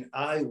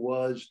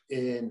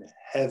in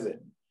heaven.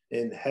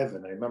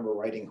 I remember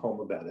writing home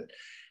about it.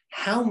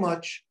 How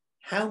much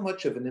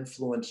of an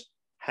influence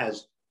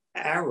has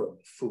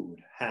Arab food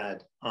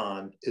had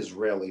on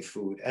Israeli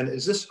food? And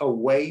is this a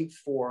way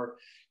for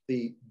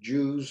the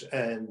Jews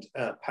and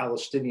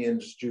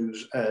Palestinians,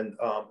 Jews and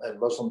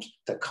Muslims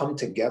to come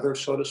together,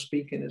 so to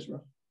speak, in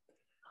Israel?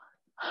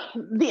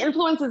 The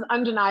influence is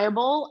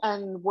undeniable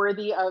and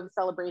worthy of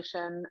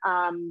celebration.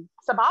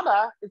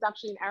 Sababa is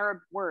actually an Arab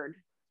word.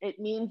 It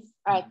means,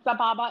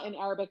 Sababa in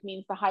Arabic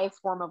means the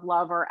highest form of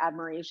love or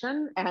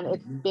admiration. And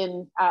it's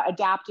been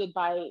adapted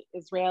by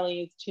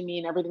Israelis to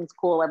mean everything's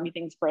cool,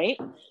 everything's great.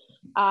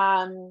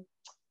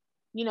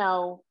 You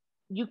know,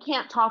 you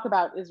can't talk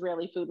about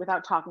Israeli food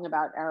without talking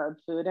about Arab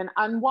food.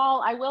 And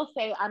while I will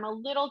say I'm a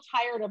little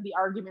tired of the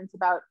arguments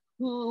about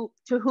to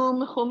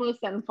whom hummus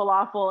and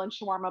falafel and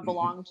shawarma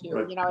belong to,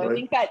 Right, you know, I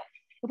think that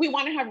if we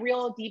want to have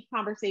real deep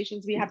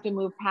conversations, we have to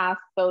move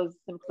past those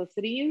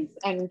simplicities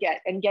and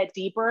get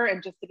deeper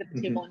and just sit at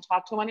the table and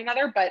talk to one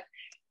another. But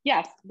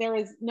yes, there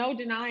is no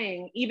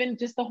denying even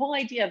just the whole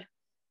idea of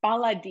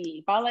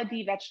baladi.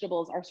 Baladi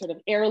vegetables are sort of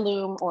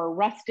heirloom or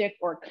rustic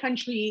or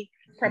country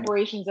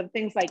preparations of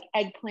things like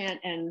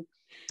eggplant and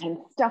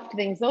stuffed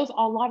things. A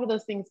lot of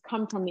those things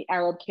come from the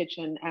Arab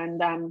kitchen.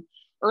 And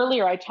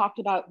earlier I talked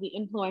about the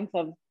influence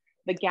of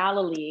the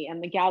Galilee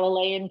and the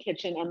Galilean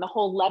kitchen and the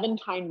whole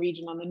Levantine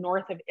region on the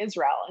north of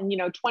Israel. And, you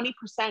know,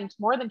 20%,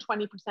 more than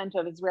 20%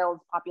 of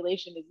Israel's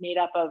population is made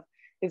up of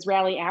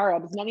Israeli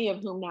Arabs, many of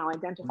whom now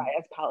identify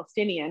as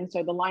Palestinian.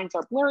 So the lines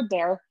are blurred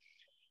there.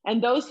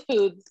 And those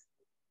foods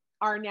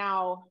are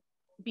now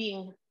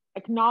being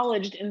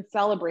acknowledged and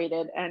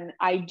celebrated. And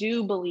I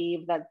do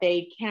believe that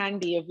they can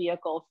be a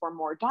vehicle for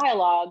more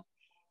dialogue,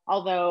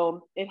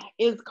 although it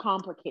is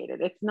complicated.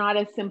 It's not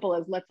as simple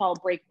as let's all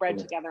break bread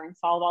together and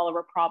solve all of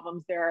our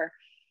problems. There are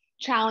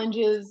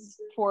challenges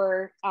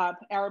for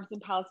Arabs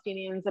and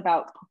Palestinians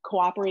about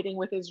cooperating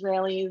with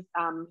Israelis.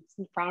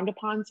 It's frowned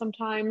upon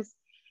sometimes.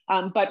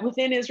 But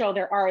within Israel,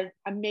 there are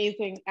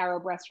amazing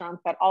Arab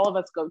restaurants that all of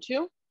us go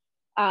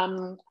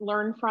to,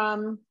 learn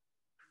from,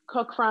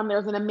 cook from.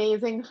 There's an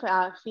amazing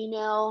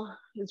female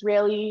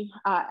Israeli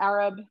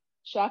Arab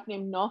chef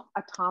named Nof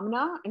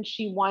Atamna, and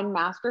she won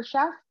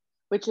MasterChef,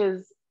 which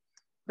is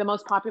the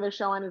most popular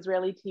show on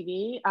Israeli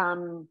TV.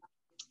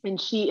 And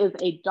she is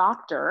a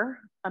doctor,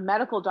 a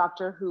medical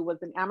doctor who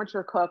was an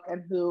amateur cook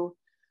and who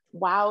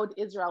wowed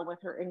Israel with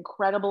her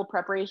incredible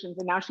preparations.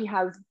 And now she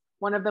has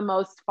one of the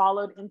most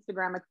followed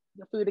Instagram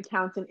food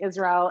accounts in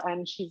Israel,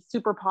 and she's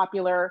super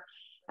popular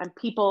and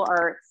people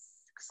are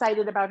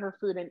excited about her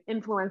food and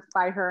influenced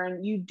by her.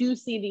 And you do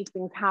see these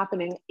things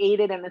happening,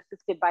 aided and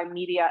assisted by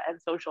media and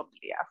social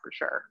media for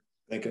sure.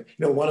 Thank you.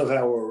 You know, one of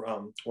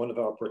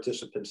our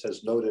participants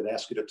has noted,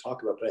 asked you to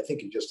talk about, but I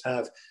think you just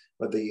have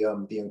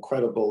the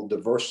incredible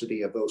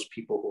diversity of those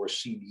people who are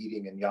seen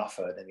eating in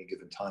Jaffa at any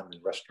given time in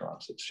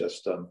restaurants. It's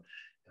just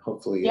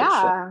hopefully.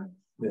 Yeah.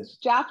 Yes.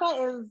 Jaffa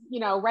is, you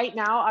know, right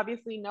now,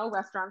 obviously no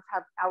restaurants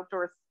have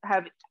outdoors,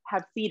 have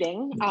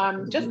seating.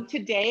 Just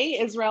today,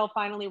 Israel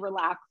finally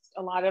relaxed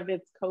a lot of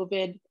its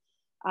COVID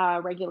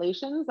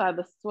regulations.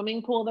 The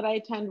swimming pool that I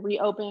attend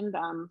reopened.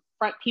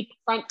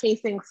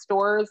 Front-facing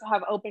stores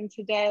have opened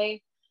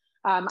today.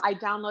 I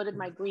downloaded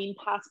my green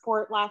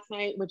passport last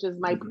night, which is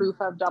my proof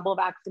of double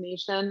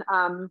vaccination.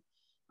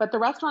 But the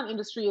restaurant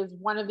industry is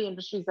one of the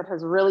industries that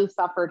has really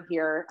suffered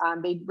here.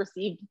 They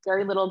received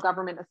very little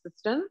government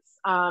assistance.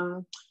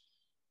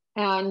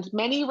 And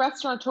many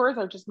restaurateurs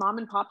are just mom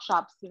and pop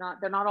shops. You know,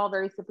 they're not all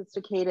very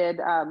sophisticated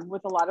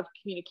with a lot of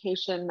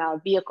communication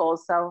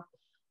vehicles. So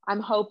I'm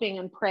hoping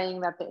and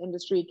praying that the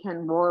industry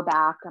can roar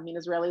back. I mean,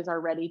 Israelis are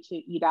ready to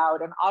eat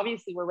out. And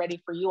obviously we're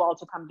ready for you all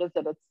to come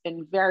visit. It's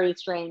been very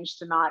strange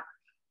to not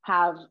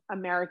have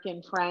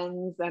American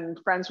friends and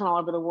friends from all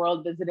over the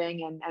world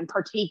visiting and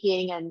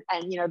partaking. And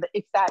you know,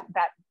 it's that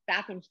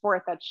back and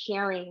forth, that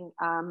sharing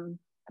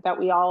that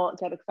we all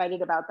get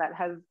excited about, that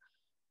has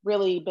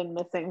really been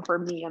missing for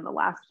me in the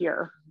last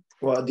year.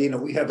 Well, Adeena,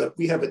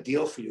 we have a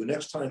deal for you.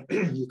 Next time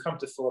you come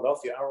to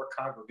Philadelphia, our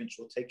congregants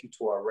will take you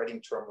to our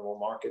Reading Terminal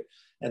Market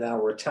and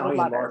our Italian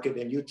market,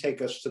 and you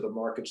take us to the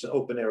markets, the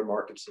open air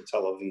markets in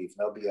Tel Aviv.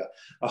 That'll be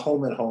a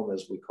home and home,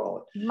 as we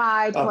call it.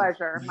 My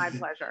pleasure. My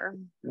pleasure.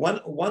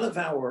 One of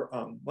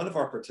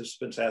our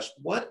participants asked,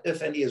 "What,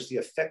 if any, is the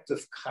effect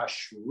of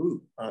kashrut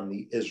on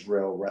the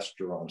Israel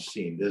restaurant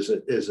scene? Is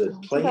it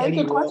playing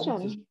any role?"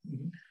 Question.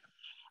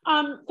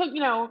 So,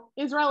 you know,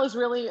 Israel is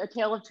really a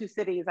tale of two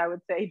cities, I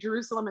would say,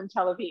 Jerusalem and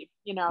Tel Aviv.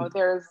 You know,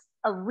 there's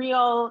a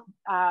real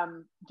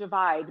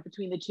divide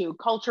between the two,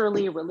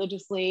 culturally,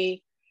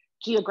 religiously,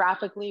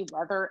 geographically,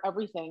 weather,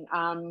 everything.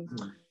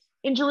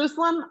 In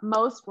Jerusalem,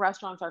 most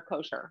restaurants are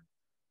kosher.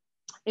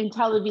 In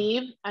Tel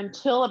Aviv,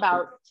 until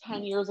about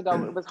 10 years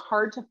ago, it was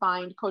hard to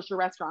find kosher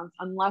restaurants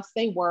unless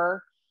they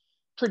were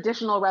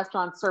traditional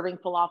restaurants serving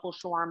falafel,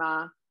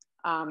 shawarma,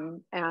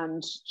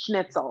 and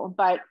schnitzel.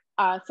 But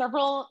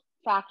several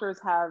factors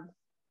have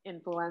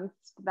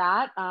influenced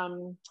that.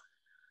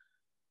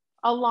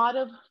 A lot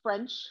of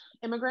French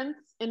immigrants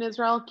in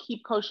Israel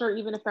keep kosher,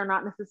 even if they're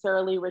not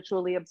necessarily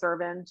ritually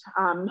observant.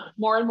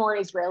 More and more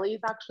Israelis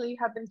actually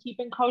have been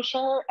keeping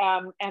kosher,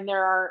 and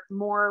there are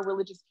more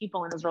religious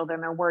people in Israel than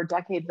there were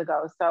decades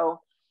ago.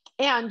 So,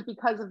 and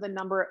because of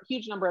the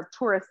huge number of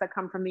tourists that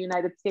come from the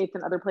United States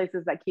and other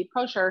places that keep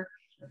kosher,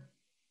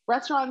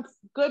 restaurants,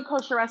 good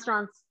kosher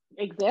restaurants,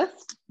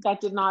 exist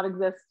that did not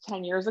exist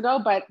 10 years ago.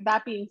 But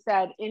that being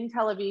said, in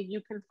Tel Aviv,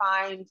 you can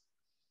find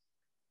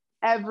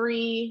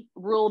every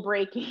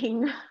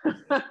rule-breaking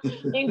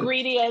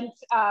ingredient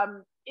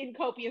in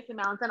copious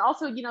amounts. And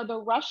also, you know, the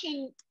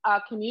Russian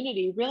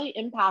community really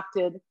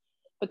impacted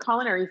the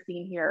culinary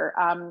scene here.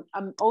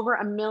 Over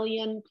 1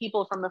 million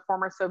people from the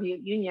former Soviet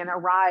Union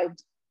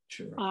arrived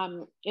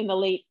in the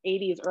late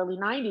 80s, early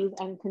 90s,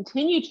 and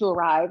continue to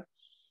arrive.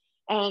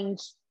 And,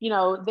 you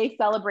know, they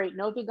celebrate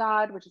Novi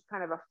God, which is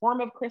kind of a form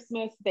of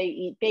Christmas. They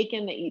eat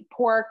bacon, they eat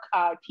pork,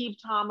 Tiv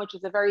Tom, which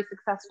is a very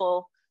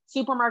successful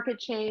supermarket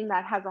chain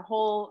that has a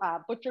whole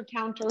butcher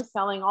counter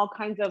selling all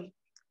kinds of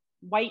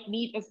white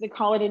meat, as they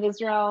call it in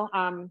Israel.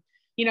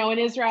 You know, in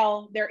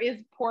Israel, there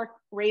is pork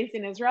raised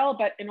in Israel,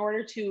 but in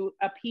order to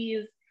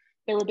appease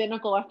the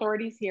rabbinical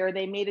authorities here,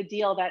 they made a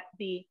deal that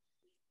the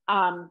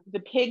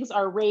pigs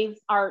are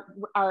raised on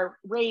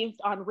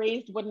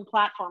raised wooden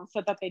platforms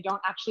so that they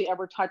don't actually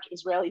ever touch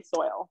Israeli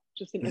soil.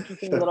 Just an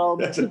interesting little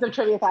piece of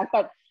trivia fact.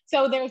 But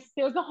so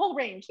there's a whole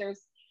range.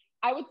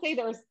 I would say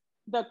there's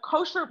the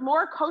kosher,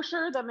 more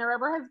kosher than there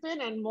ever has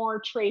been, and more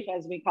treif,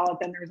 as we call it,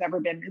 than there's ever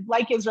been.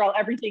 Like Israel,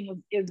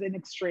 everything is an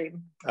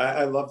extreme.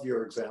 I love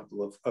your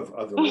example of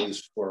other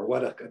ways for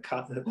what a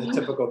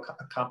typical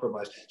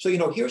compromise. So, you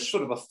know, here's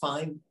sort of a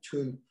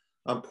fine-tuned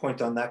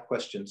point on that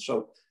question.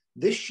 So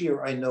this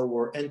year, I know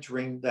we're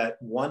entering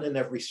that 1 in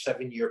every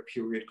 7-year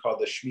period called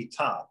the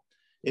Shemitah,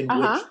 in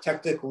which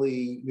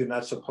technically you're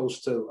not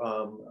supposed to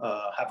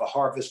have a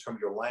harvest from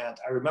your land.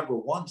 I remember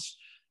once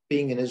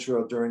being in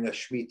Israel during a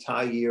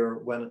Shemitah year,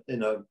 when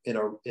in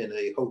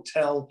a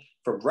hotel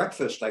for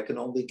breakfast, I can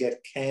only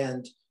get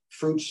canned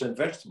fruits and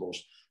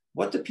vegetables.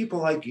 What do people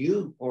like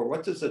you, or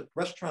what does the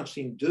restaurant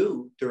scene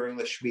do during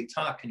the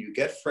Shemitah? Can you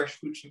get fresh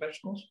fruits and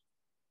vegetables?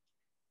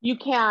 You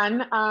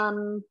can.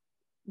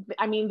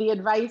 I mean, the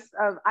advice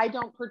of, I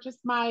don't purchase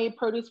my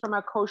produce from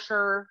a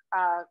kosher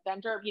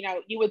vendor. You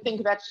know, you would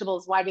think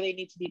vegetables, why do they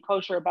need to be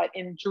kosher? But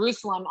in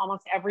Jerusalem,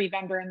 almost every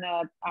vendor in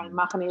the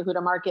Machane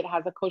Yehuda market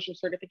has a kosher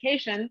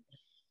certification.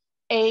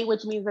 A,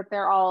 which means that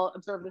they're all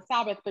observe the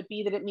Sabbath, but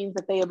B, that it means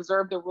that they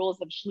observe the rules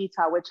of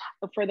Shemitah, which,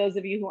 for those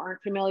of you who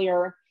aren't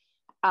familiar,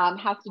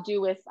 has to do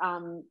with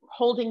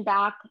holding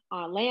back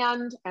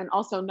land and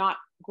also not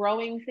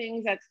growing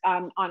things that's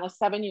on a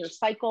 7-year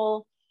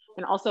cycle,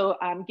 and also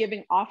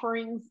giving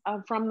offerings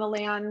from the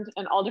land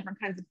and all different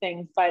kinds of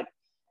things. But,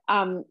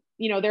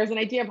 you know, there's an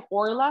idea of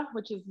orla,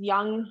 which is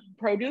young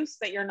produce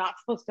that you're not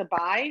supposed to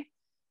buy.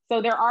 So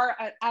there are,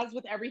 as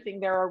with everything,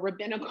 there are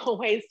rabbinical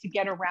ways to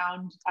get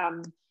around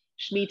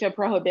Shemitah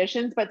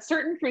prohibitions, but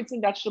certain fruits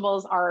and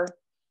vegetables are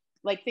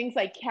like things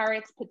like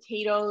carrots,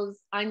 potatoes,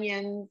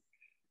 onions,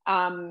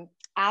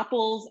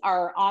 apples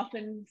are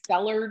often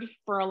cellared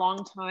for a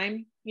long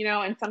time, you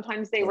know, and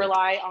sometimes they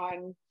rely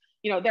on,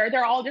 you know, there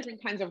are all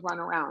different kinds of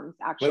runarounds,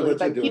 actually.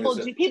 But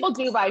people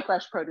do buy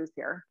fresh produce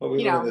here. What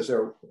we learned is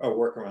there are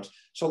workarounds.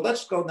 So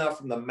let's go now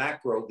from the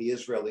macro, the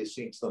Israeli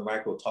scene, to the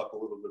micro. Talk a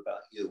little bit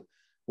about you.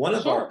 One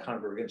of our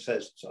congregants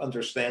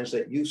understands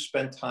that you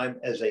spent time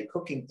as a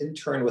cooking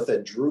intern with a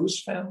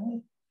Druze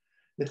family.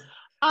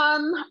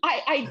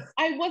 I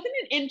wasn't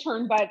an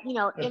intern, but, you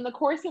know, in the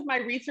course of my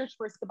research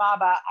for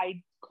Sababa,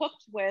 I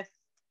cooked with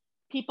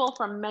people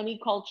from many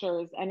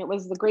cultures, and it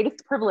was the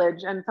greatest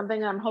privilege and something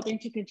that I'm hoping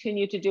to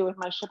continue to do with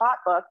my Shabbat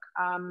book.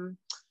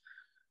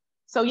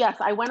 So yes,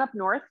 I went up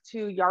north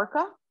to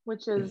Yarka,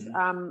 which is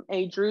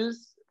a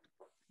Druze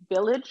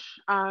village.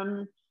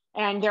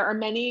 And there are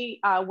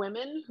many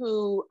women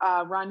who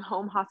run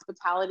home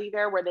hospitality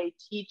there, where they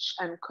teach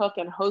and cook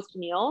and host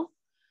meals.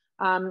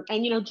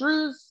 And, you know,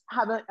 Druze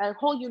have a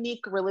whole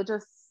unique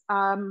religious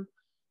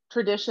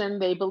tradition.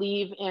 They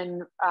believe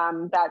in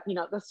that, you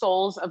know, the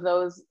souls of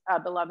those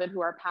beloved who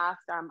are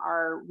passed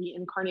are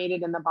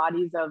reincarnated in the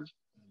bodies of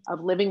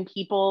living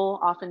people,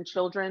 often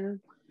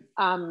children.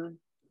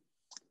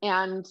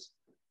 And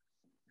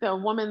the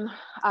woman,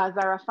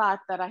 Zarafat,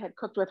 that I had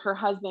cooked with, her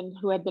husband,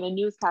 who had been a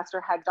newscaster,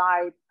 had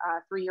died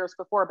 3 years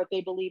before, but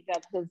they believed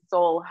that his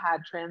soul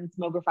had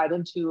transmogrified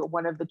into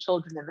one of the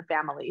children in the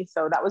family.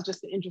 So that was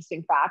just an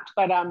interesting fact.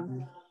 But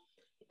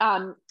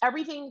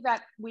everything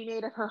that we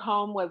made at her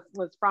home was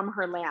from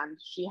her land.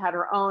 She had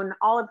her own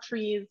olive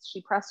trees.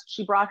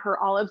 She brought her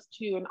olives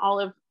to an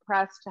olive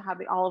press to have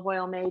the olive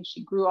oil made.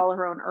 She grew all of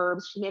her own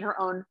herbs. She made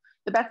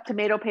the best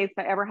tomato paste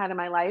I ever had in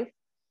my life.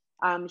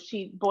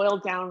 She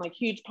boiled down like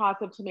huge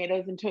pots of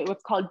tomatoes into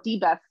what's called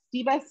dibes.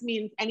 Dibes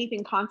means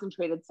anything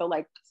concentrated. So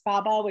like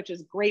Sababa, which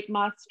is grape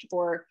must,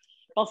 or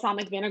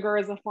balsamic vinegar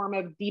is a form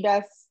of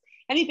dibes,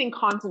 anything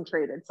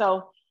concentrated.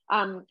 So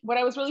what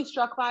I was really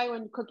struck by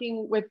when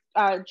cooking with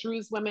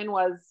Druze women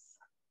was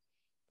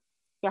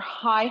their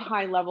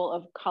high level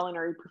of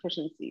culinary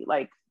proficiency,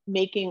 like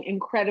making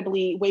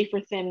incredibly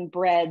wafer thin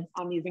breads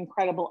on these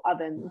incredible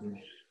ovens.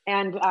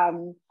 And,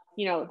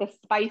 you know, the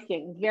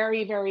spicing,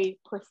 very, very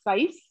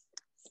precise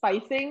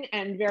spicing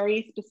and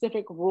very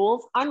specific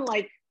rules,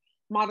 unlike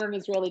modern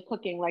Israeli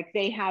cooking. Like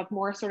they have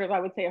more sort of, I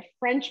would say, a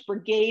French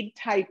brigade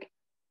type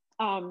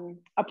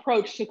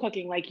approach to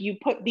cooking. Like you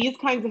put these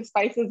kinds of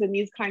spices in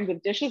these kinds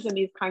of dishes and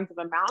these kinds of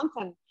amounts.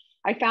 And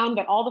I found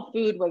that all the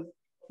food was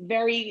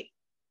very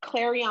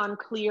clarion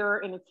clear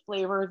in its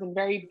flavors and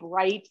very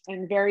bright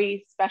and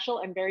very special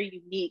and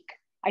very unique.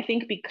 I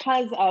think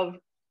because of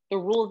the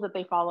rules that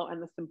they follow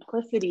and the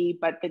simplicity,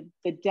 but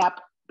the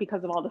depth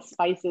because of all the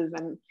spices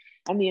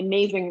and the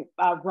amazing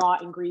raw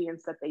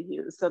ingredients that they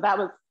use. So that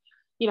was,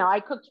 you know, I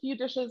cooked a few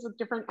dishes with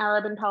different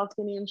Arab and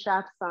Palestinian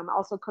chefs.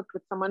 Also cooked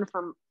with someone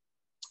from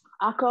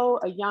Akko,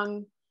 a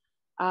young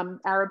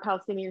Arab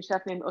Palestinian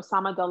chef named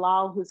Osama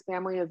Dalal, whose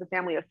family is a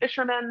family of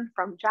fishermen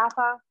from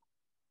Jaffa.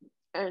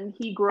 And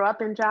he grew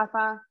up in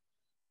Jaffa,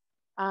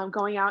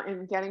 going out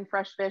and getting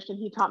fresh fish. And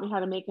he taught me how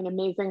to make an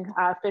amazing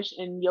fish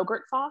in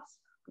yogurt sauce,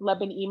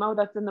 Leban Emo,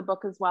 that's in the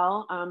book as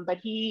well. But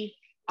he,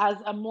 as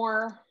a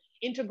more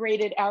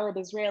integrated Arab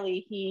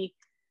Israeli, he,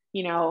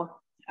 you know,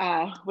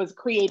 was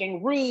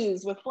creating roux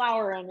with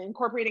flour and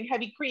incorporating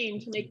heavy cream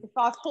to make the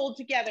sauce hold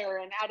together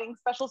and adding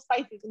special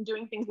spices and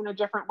doing things in a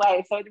different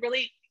way. So it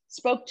really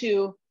spoke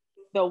to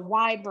the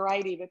wide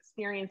variety of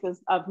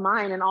experiences of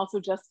mine and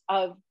also just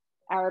of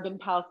Arab and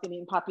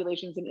Palestinian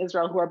populations in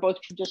Israel who are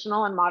both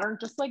traditional and modern,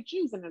 just like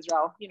Jews in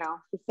Israel. You know,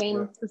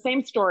 the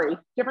same story,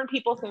 different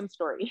people, same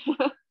story.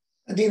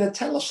 Adeena,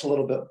 tell us a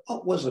little bit,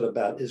 what was it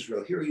about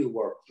Israel? Here you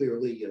are,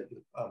 clearly,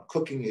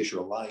 cooking is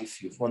your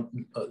life. You've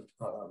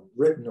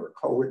written or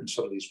co-written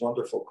some of these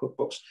wonderful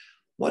cookbooks.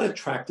 What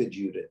attracted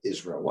you to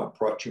Israel? What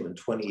brought you in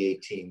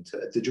 2018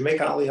 did you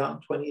make Aliyah in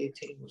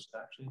 2018? Was it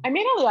actually? I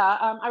made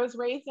Aliyah. I was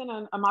raised in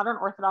a modern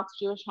Orthodox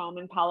Jewish home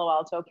in Palo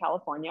Alto,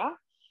 California.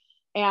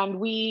 And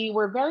we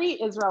were very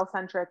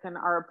Israel-centric in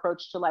our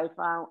approach to life.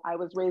 I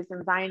was raised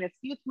in Zionist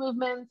youth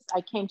movements.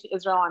 I came to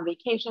Israel on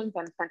vacations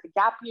and spent a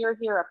gap year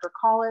here after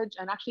college,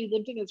 and actually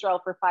lived in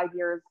Israel for 5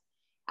 years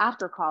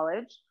after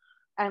college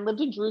and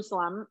lived in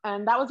Jerusalem.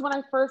 And that was when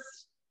I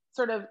first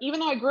sort of, even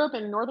though I grew up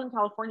in Northern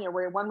California,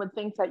 where one would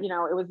think that, you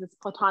know, it was this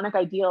platonic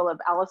ideal of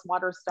Alice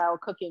Waters style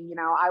cooking, you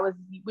know,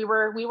 we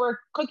were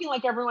cooking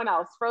like everyone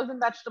else, frozen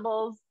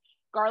vegetables,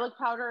 garlic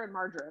powder and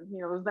margarine.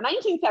 You know, it was the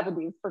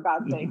 1970s, for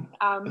God's sake.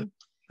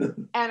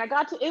 And I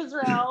got to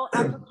Israel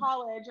after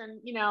college, and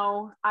you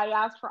know, I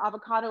asked for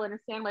avocado in a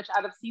sandwich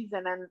out of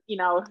season, and you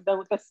know,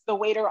 the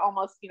waiter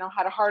almost, you know,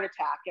 had a heart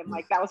attack. And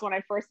like that was when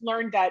I first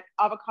learned that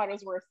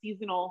avocados were a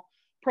seasonal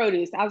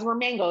produce, as were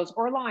mangoes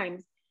or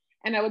limes.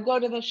 And I would go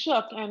to the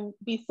shuk and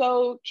be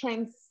so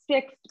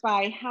transfixed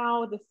by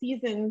how the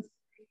seasons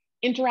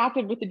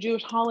interacted with the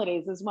Jewish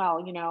holidays as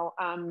well. You know,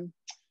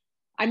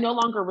 I'm no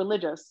longer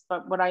religious,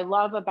 but what I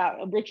love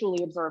about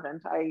ritually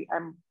observant,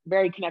 I'm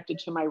very connected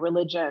to my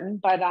religion,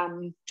 but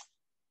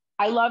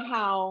I love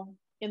how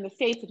in the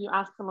States, if you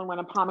ask someone when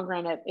a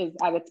pomegranate is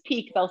at its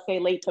peak, they'll say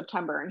late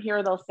September, and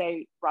here they'll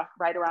say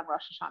right around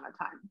Rosh Hashanah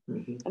time.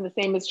 Mm-hmm. And the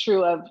same is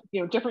true of,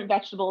 you know, different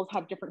vegetables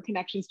have different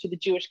connections to the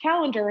Jewish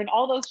calendar, and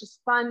all those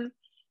just fun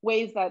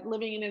ways that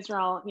living in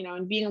Israel, you know,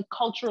 and being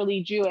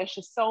culturally Jewish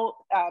is so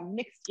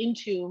mixed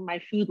into my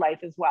food life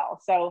as well.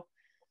 So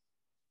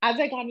as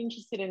I got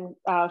interested in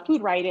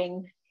food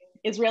writing,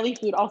 Israeli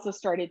food also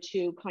started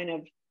to kind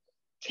of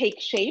take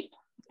shape,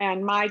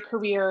 and my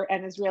career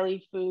and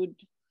Israeli food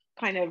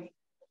kind of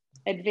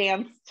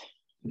advanced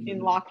in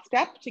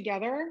lockstep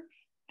together.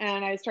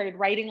 And I started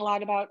writing a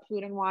lot about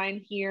food and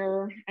wine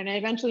here. And I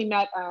eventually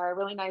met a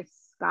really nice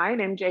guy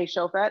named Jay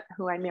Shofet,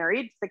 who I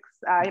married.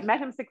 I met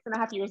him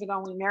 6.5 years ago,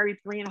 and we married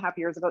 3.5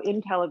 years ago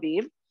in Tel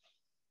Aviv.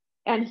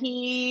 And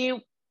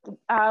he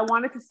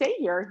wanted to stay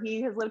here.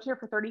 He has lived here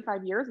for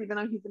 35 years, even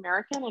though he's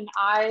American. And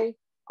I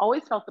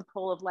always felt the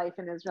pull of life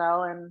in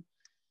Israel and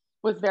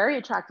was very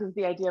attracted to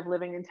the idea of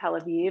living in Tel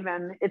Aviv.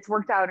 And it's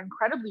worked out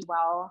incredibly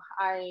well.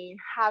 I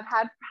have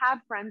had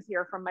friends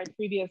here from my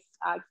previous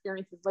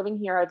experiences living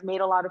here. I've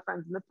made a lot of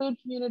friends in the food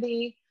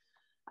community.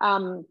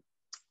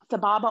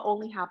 Sababa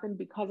only happened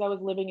because I was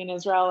living in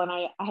Israel, and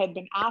I had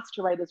been asked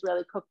to write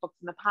Israeli cookbooks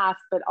in the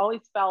past, but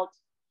always felt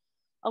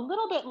a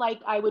little bit like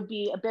I would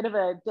be a bit of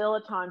a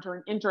dilettante or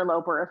an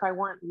interloper if I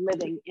weren't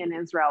living in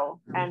Israel.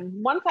 And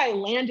once I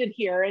landed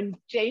here and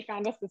Jay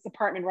found us this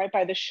apartment right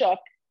by the shuk,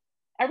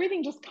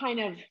 everything just kind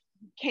of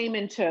came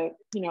into,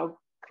 you know,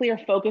 clear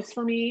focus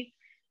for me.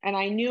 And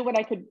I knew what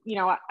I could, you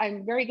know,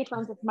 I'm very good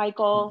friends with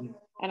Michael,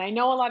 and I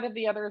know a lot of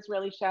the other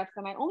Israeli chefs,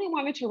 and I only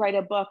wanted to write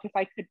a book if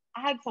I could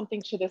add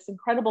something to this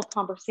incredible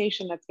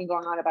conversation that's been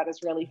going on about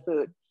Israeli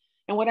food.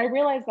 And what I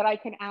realized that I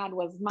could add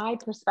was my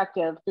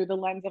perspective through the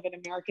lens of an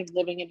American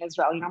living in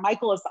Israel. You know,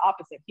 Michael is the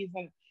opposite. He's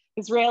an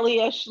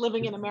Israeli-ish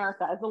living in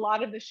America, as a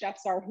lot of the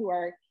chefs are who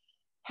are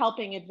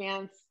helping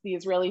advance the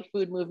Israeli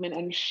food movement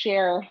and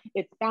share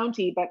its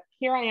bounty. But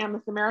here I am,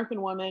 this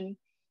American woman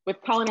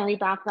with culinary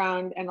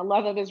background and a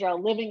love of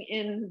Israel, living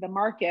in the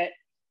market.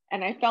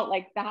 And I felt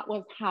like that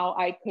was how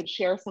I could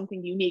share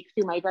something unique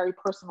through my very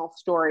personal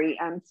story.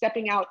 And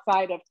stepping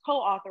outside of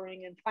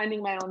co-authoring and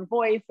finding my own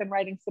voice and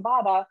writing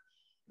Sababa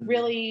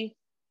really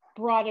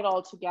brought it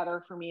all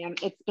together for me. And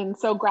it's been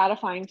so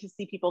gratifying to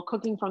see people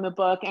cooking from the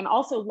book and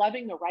also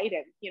loving the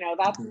writing. You know,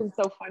 that's been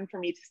so fun for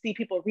me to see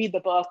people read the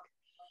book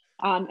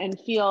and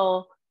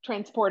feel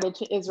transported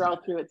to Israel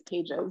through its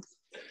pages.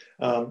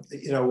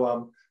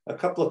 A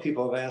couple of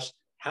people have asked,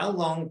 how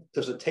long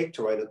does it take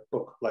to write a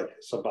book like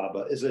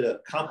Sababa? Is it a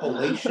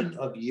compilation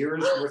of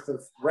years worth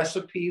of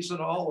recipes and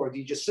all, or do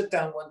you just sit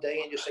down one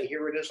day and you say,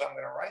 here it is, I'm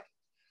going to write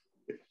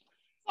it?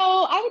 So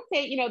I would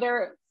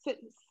say,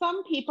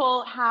 some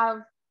people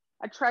have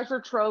a treasure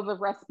trove of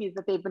recipes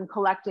that they've been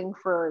collecting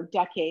for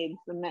decades,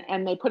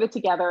 and they put it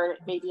together.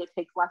 Maybe it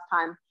takes less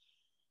time.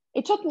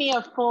 It took me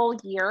a full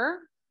year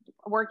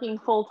working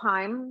full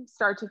time,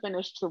 start to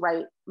finish, to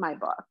write my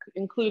book,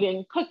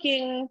 including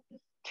cooking,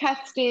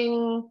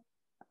 testing,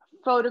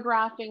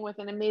 photographing with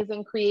an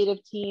amazing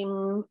creative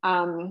team,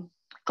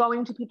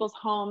 going to people's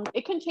homes.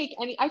 It can take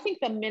I think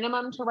the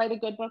minimum to write a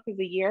good book is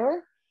a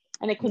year,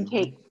 and it can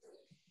take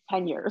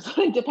 10 years,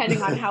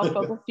 depending on how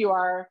focused you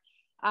are.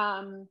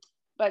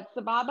 But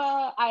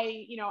Sababa,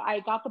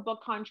 I got the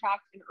book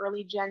contract in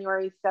early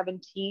January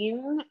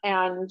 17,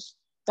 and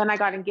then I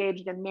got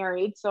engaged and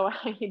married. So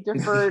I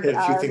deferred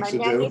my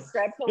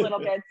manuscript a little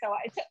bit. So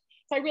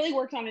I really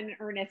worked on it in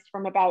earnest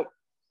from about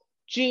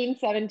June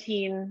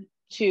 17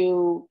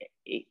 to,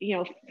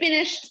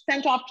 finished,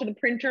 sent off to the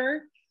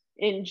printer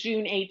in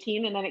June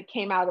 18. And then it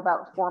came out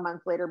about 4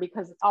 months later,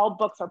 because all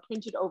books are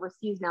printed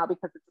overseas now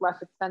because it's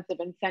less expensive,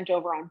 and sent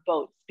over on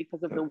boats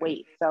because of the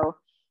weight. So,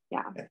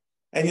 yeah.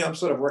 And I'm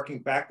sort of working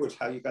backwards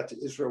how you got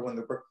to Israel when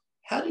the book.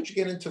 How did you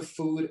get into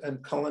food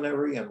and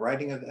culinary and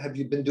writing? Have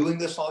you been doing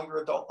this all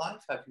your adult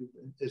life?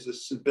 Has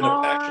this been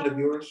a passion of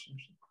yours?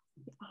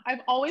 I've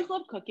always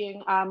loved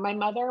cooking. My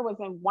mother was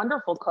a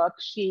wonderful cook.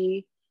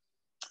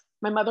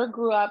 My mother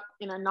grew up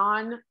in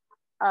a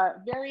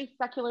very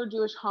secular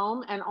Jewish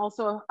home, and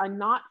also a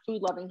not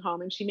food loving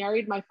home. And she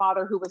married my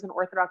father, who was an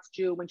Orthodox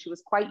Jew, when she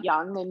was quite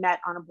young. They met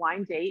on a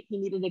blind date. He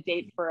needed a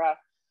date for a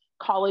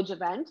college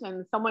event,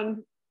 and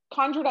someone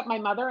conjured up my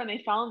mother, and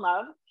they fell in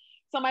love.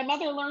 So my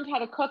mother learned how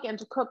to cook and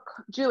to cook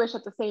Jewish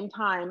at the same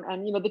time.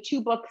 And, the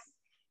two books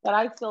that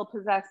I still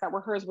possess that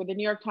were hers were the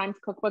New York Times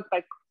cookbook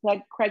by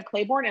Craig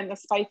Claiborne and the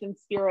Spice and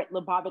Spirit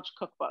Lubavitch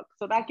cookbook.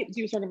 So that gives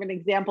you sort of an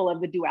example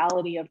of the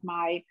duality of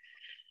my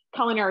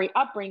culinary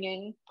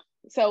upbringing.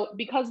 So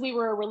because we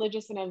were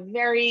religious in a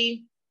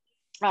very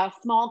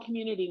small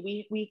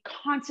community, we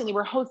constantly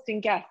were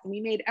hosting guests, and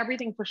we made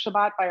everything for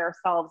Shabbat by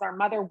ourselves. Our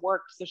mother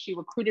worked, so she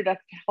recruited us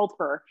to help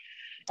her.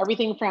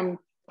 Everything from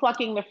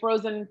plucking the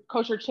frozen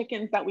kosher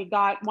chickens that we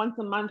got once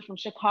a month from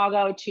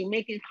Chicago, to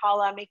making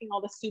challah, making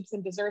all the soups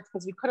and desserts,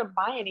 because we couldn't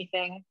buy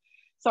anything.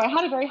 So I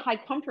had a very high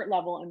comfort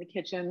level in the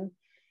kitchen.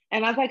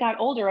 And as I got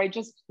older, I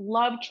just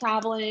loved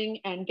traveling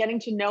and getting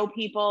to know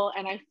people.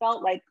 And I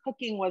felt like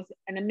cooking was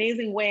an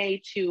amazing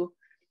way to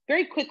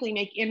very quickly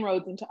make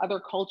inroads into other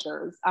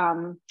cultures.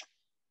 And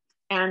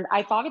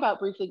I thought about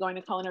briefly going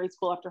to culinary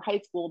school after high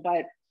school,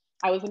 but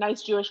I was a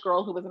nice Jewish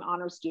girl who was an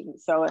honors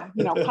student. So,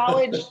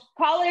 college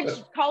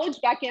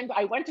beckoned.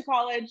 I went to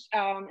college,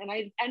 and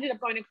I ended up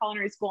going to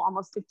culinary school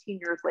almost 15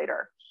 years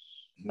later.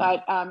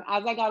 But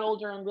as I got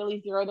older and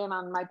really zeroed in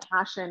on my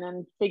passion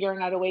and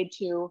figuring out a way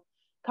to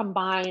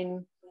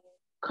combine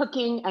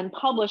cooking and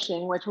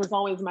publishing, which was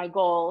always my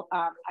goal,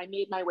 I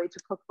made my way to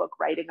cookbook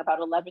writing about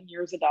 11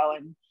 years ago,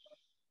 and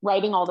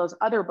writing all those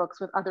other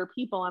books with other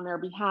people on their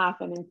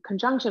behalf and in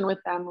conjunction with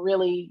them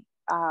really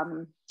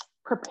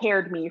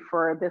prepared me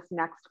for this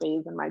next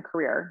phase in my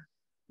career.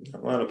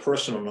 Well, on a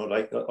personal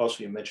note,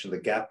 you mentioned the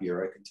gap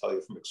year. I can tell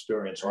you from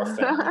experience, our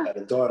family had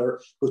a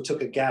daughter who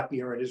took a gap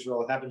year in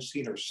Israel. Haven't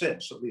seen her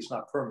since, at least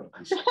not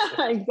permanently.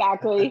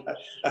 Exactly.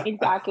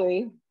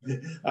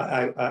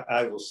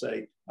 I will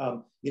say,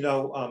 a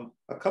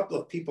couple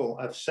of people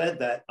have said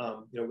that,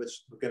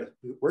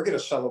 we're going to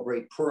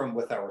celebrate Purim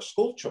with our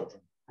school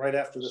children right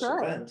after this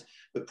event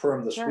with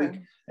Purim this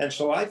week. And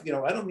so I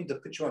don't mean to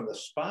put you on the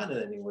spot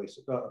in any way,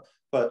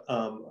 but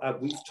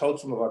we've told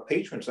some of our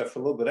patrons that for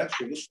a little bit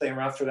extra, you stay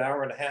around for an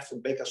hour and a half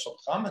and bake us some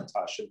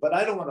chamantashen, but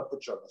I don't want to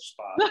put you on the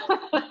spot.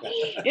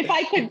 If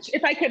I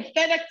could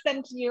FedEx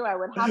them to you, I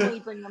would happily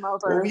bring them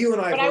over. Well, you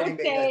and I have already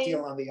made that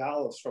deal on the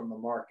olives from the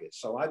market.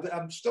 So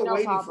I'm still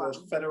waiting for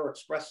the Federal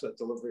Express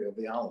delivery of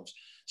the olives.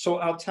 So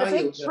I'll tell you.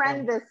 The big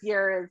trend this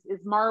year is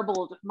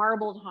marbled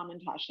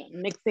hamantashen,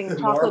 mixing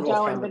chocolate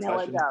dough and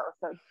vanilla dough.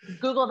 So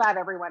Google that,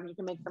 everyone. You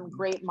can make some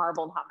great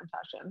marbled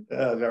hamantashen.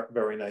 Very,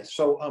 very nice.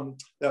 So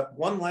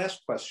one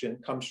last question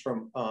comes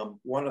from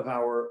one of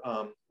our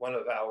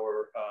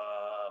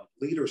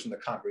leaders in the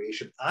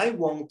congregation. I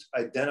won't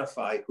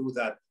identify who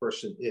that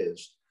person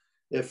is.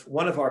 If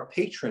one of our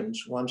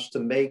patrons wants to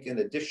make an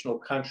additional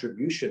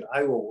contribution,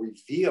 I will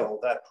reveal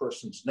that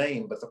person's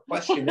name. But the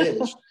question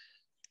is,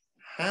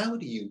 how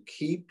do you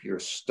keep your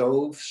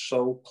stove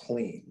so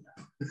clean?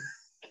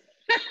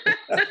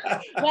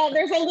 Well,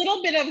 there's a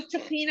little bit of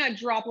tahini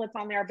droplets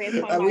on there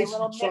based on my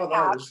little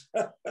mishap.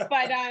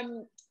 But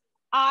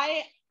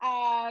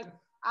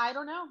I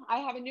don't know. I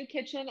have a new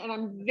kitchen, and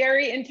I'm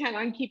very intent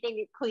on keeping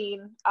it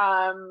clean,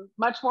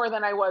 much more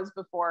than I was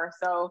before.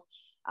 So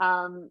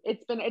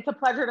it's a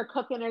pleasure to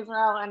cook in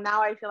Israel, and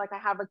now I feel like I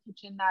have a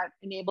kitchen that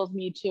enables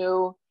me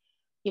to,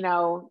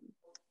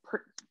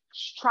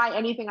 try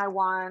anything I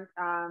want,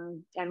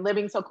 and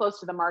living so close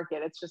to the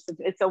market.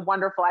 It's a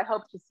wonderful, I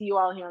hope to see you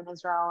all here in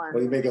Israel. And,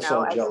 well, you make us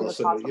all as jealous,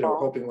 soon as and,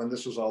 hoping when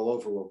this is all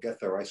over, we'll get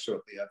there. I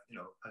certainly have,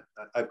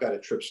 I've got a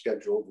trip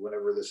scheduled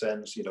whenever this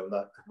ends,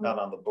 not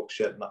on the books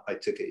yet, not my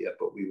ticket yet,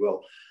 but we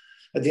will.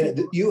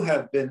 Adeena, you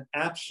have been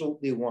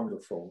absolutely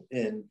wonderful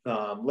in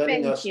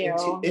letting us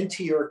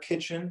into your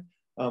kitchen.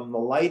 The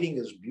lighting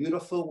is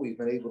beautiful. We've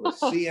been able to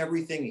see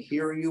everything,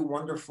 hear you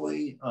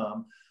wonderfully.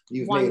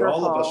 You've made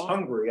all of us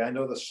hungry. I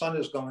know the sun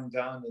is going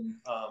down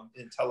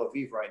in Tel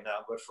Aviv right now,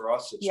 but for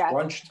us, it's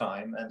brunch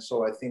time. And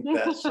so I think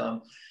that's,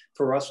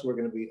 for us, we're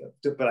going to be,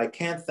 but I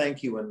can't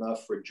thank you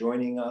enough for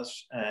joining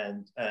us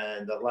and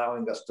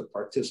allowing us to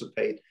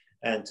participate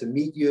and to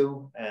meet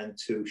you and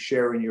to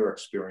share in your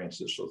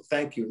experiences. So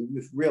thank you.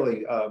 You've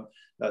really,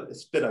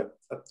 it's been a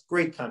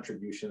great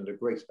contribution and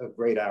a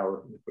great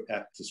hour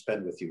to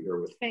spend with you here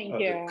with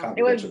the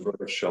Congregation of Word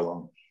of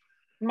Shalom.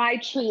 My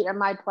treat and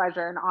my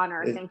pleasure and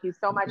honor. Thank you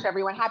so much,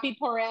 everyone. Happy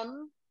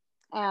Purim.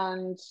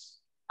 And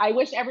I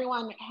wish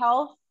everyone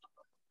health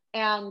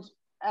and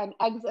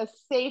a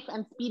safe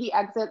and speedy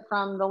exit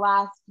from the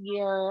last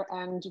year.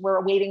 And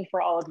we're waiting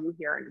for all of you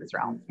here in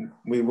Israel.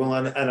 We will,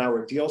 and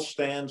our deal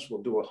stands.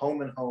 We'll do a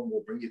home and home.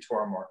 We'll bring you to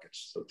our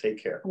markets. So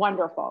take care.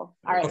 Wonderful.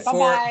 All right,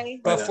 bye-bye.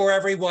 Before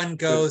everyone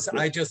goes,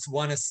 I just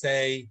want to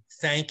say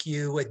thank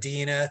you,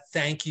 Adeena.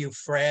 Thank you,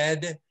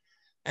 Fred.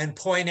 And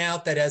point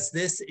out that as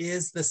this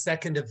is the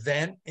second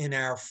event in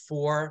our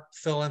 4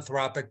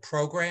 philanthropic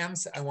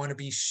programs, I want to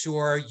be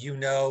sure you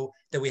know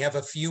that we have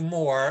a few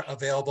more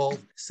available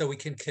so we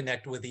can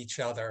connect with each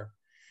other.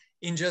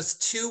 In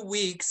just 2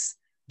 weeks,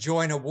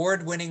 join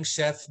award-winning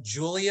chef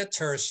Julia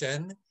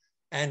Turshen.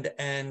 And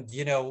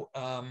Adeena,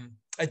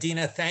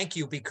 thank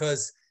you,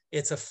 because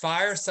it's a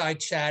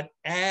fireside chat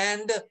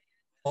and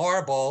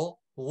marble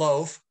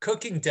loaf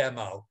cooking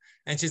demo.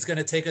 And she's going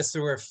to take us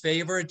through her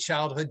favorite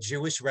childhood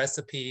Jewish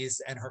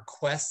recipes and her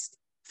quest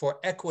for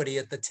equity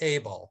at the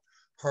table.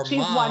 She's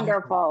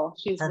wonderful.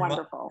 She's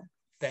wonderful.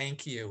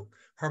 Thank you.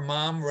 Her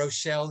mom,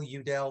 Rochelle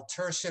Udell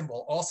Turshen,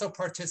 will also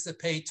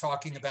participate,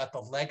 talking about the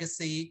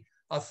legacy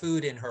of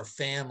food in her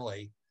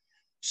family.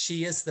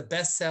 She is the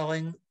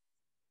best-selling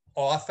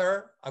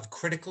author of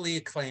critically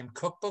acclaimed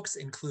cookbooks,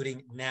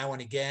 including Now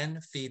and Again,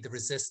 Feed the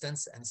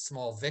Resistance, and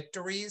Small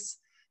Victories.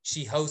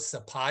 She hosts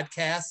a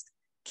podcast,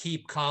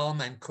 Keep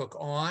Calm and Cook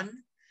On,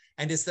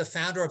 and is the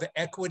founder of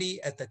Equity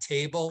at the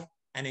Table,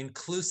 an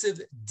inclusive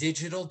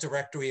digital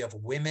directory of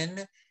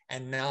women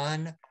and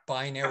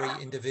non-binary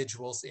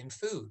individuals in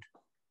food.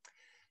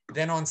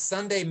 Then on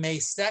Sunday, May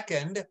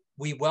 2nd,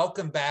 we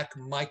welcome back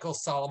Michael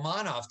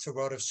Solomonov to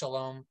Road of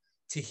Shalom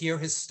to hear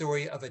his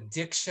story of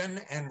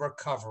addiction and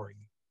recovery.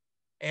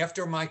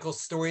 After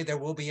Michael's story, there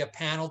will be a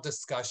panel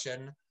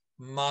discussion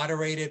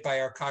moderated by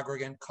our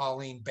congregant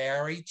Colleen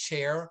Barry,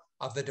 chair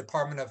of the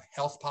Department of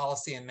Health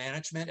Policy and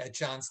Management at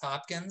Johns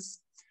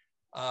Hopkins,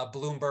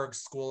 Bloomberg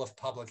School of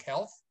Public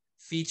Health,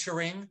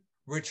 featuring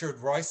Richard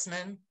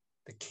Reisman,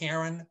 the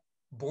Karen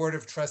Board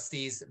of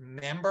Trustees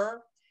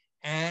member,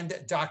 and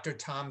Dr.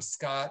 Tom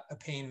Scott, a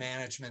pain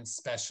management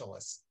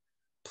specialist.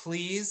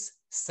 Please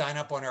sign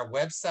up on our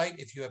website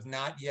if you have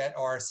not yet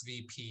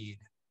RSVP'd.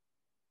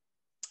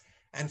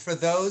 And for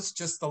those,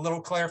 just a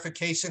little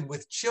clarification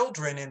with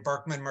children in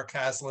Berkman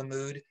Merkaz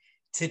Limud,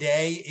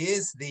 today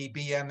is the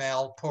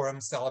BML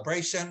Purim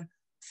celebration.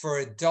 For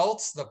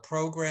adults, the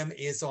program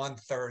is on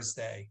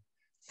Thursday.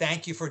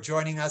 Thank you for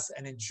joining us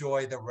and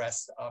enjoy the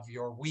rest of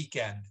your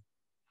weekend.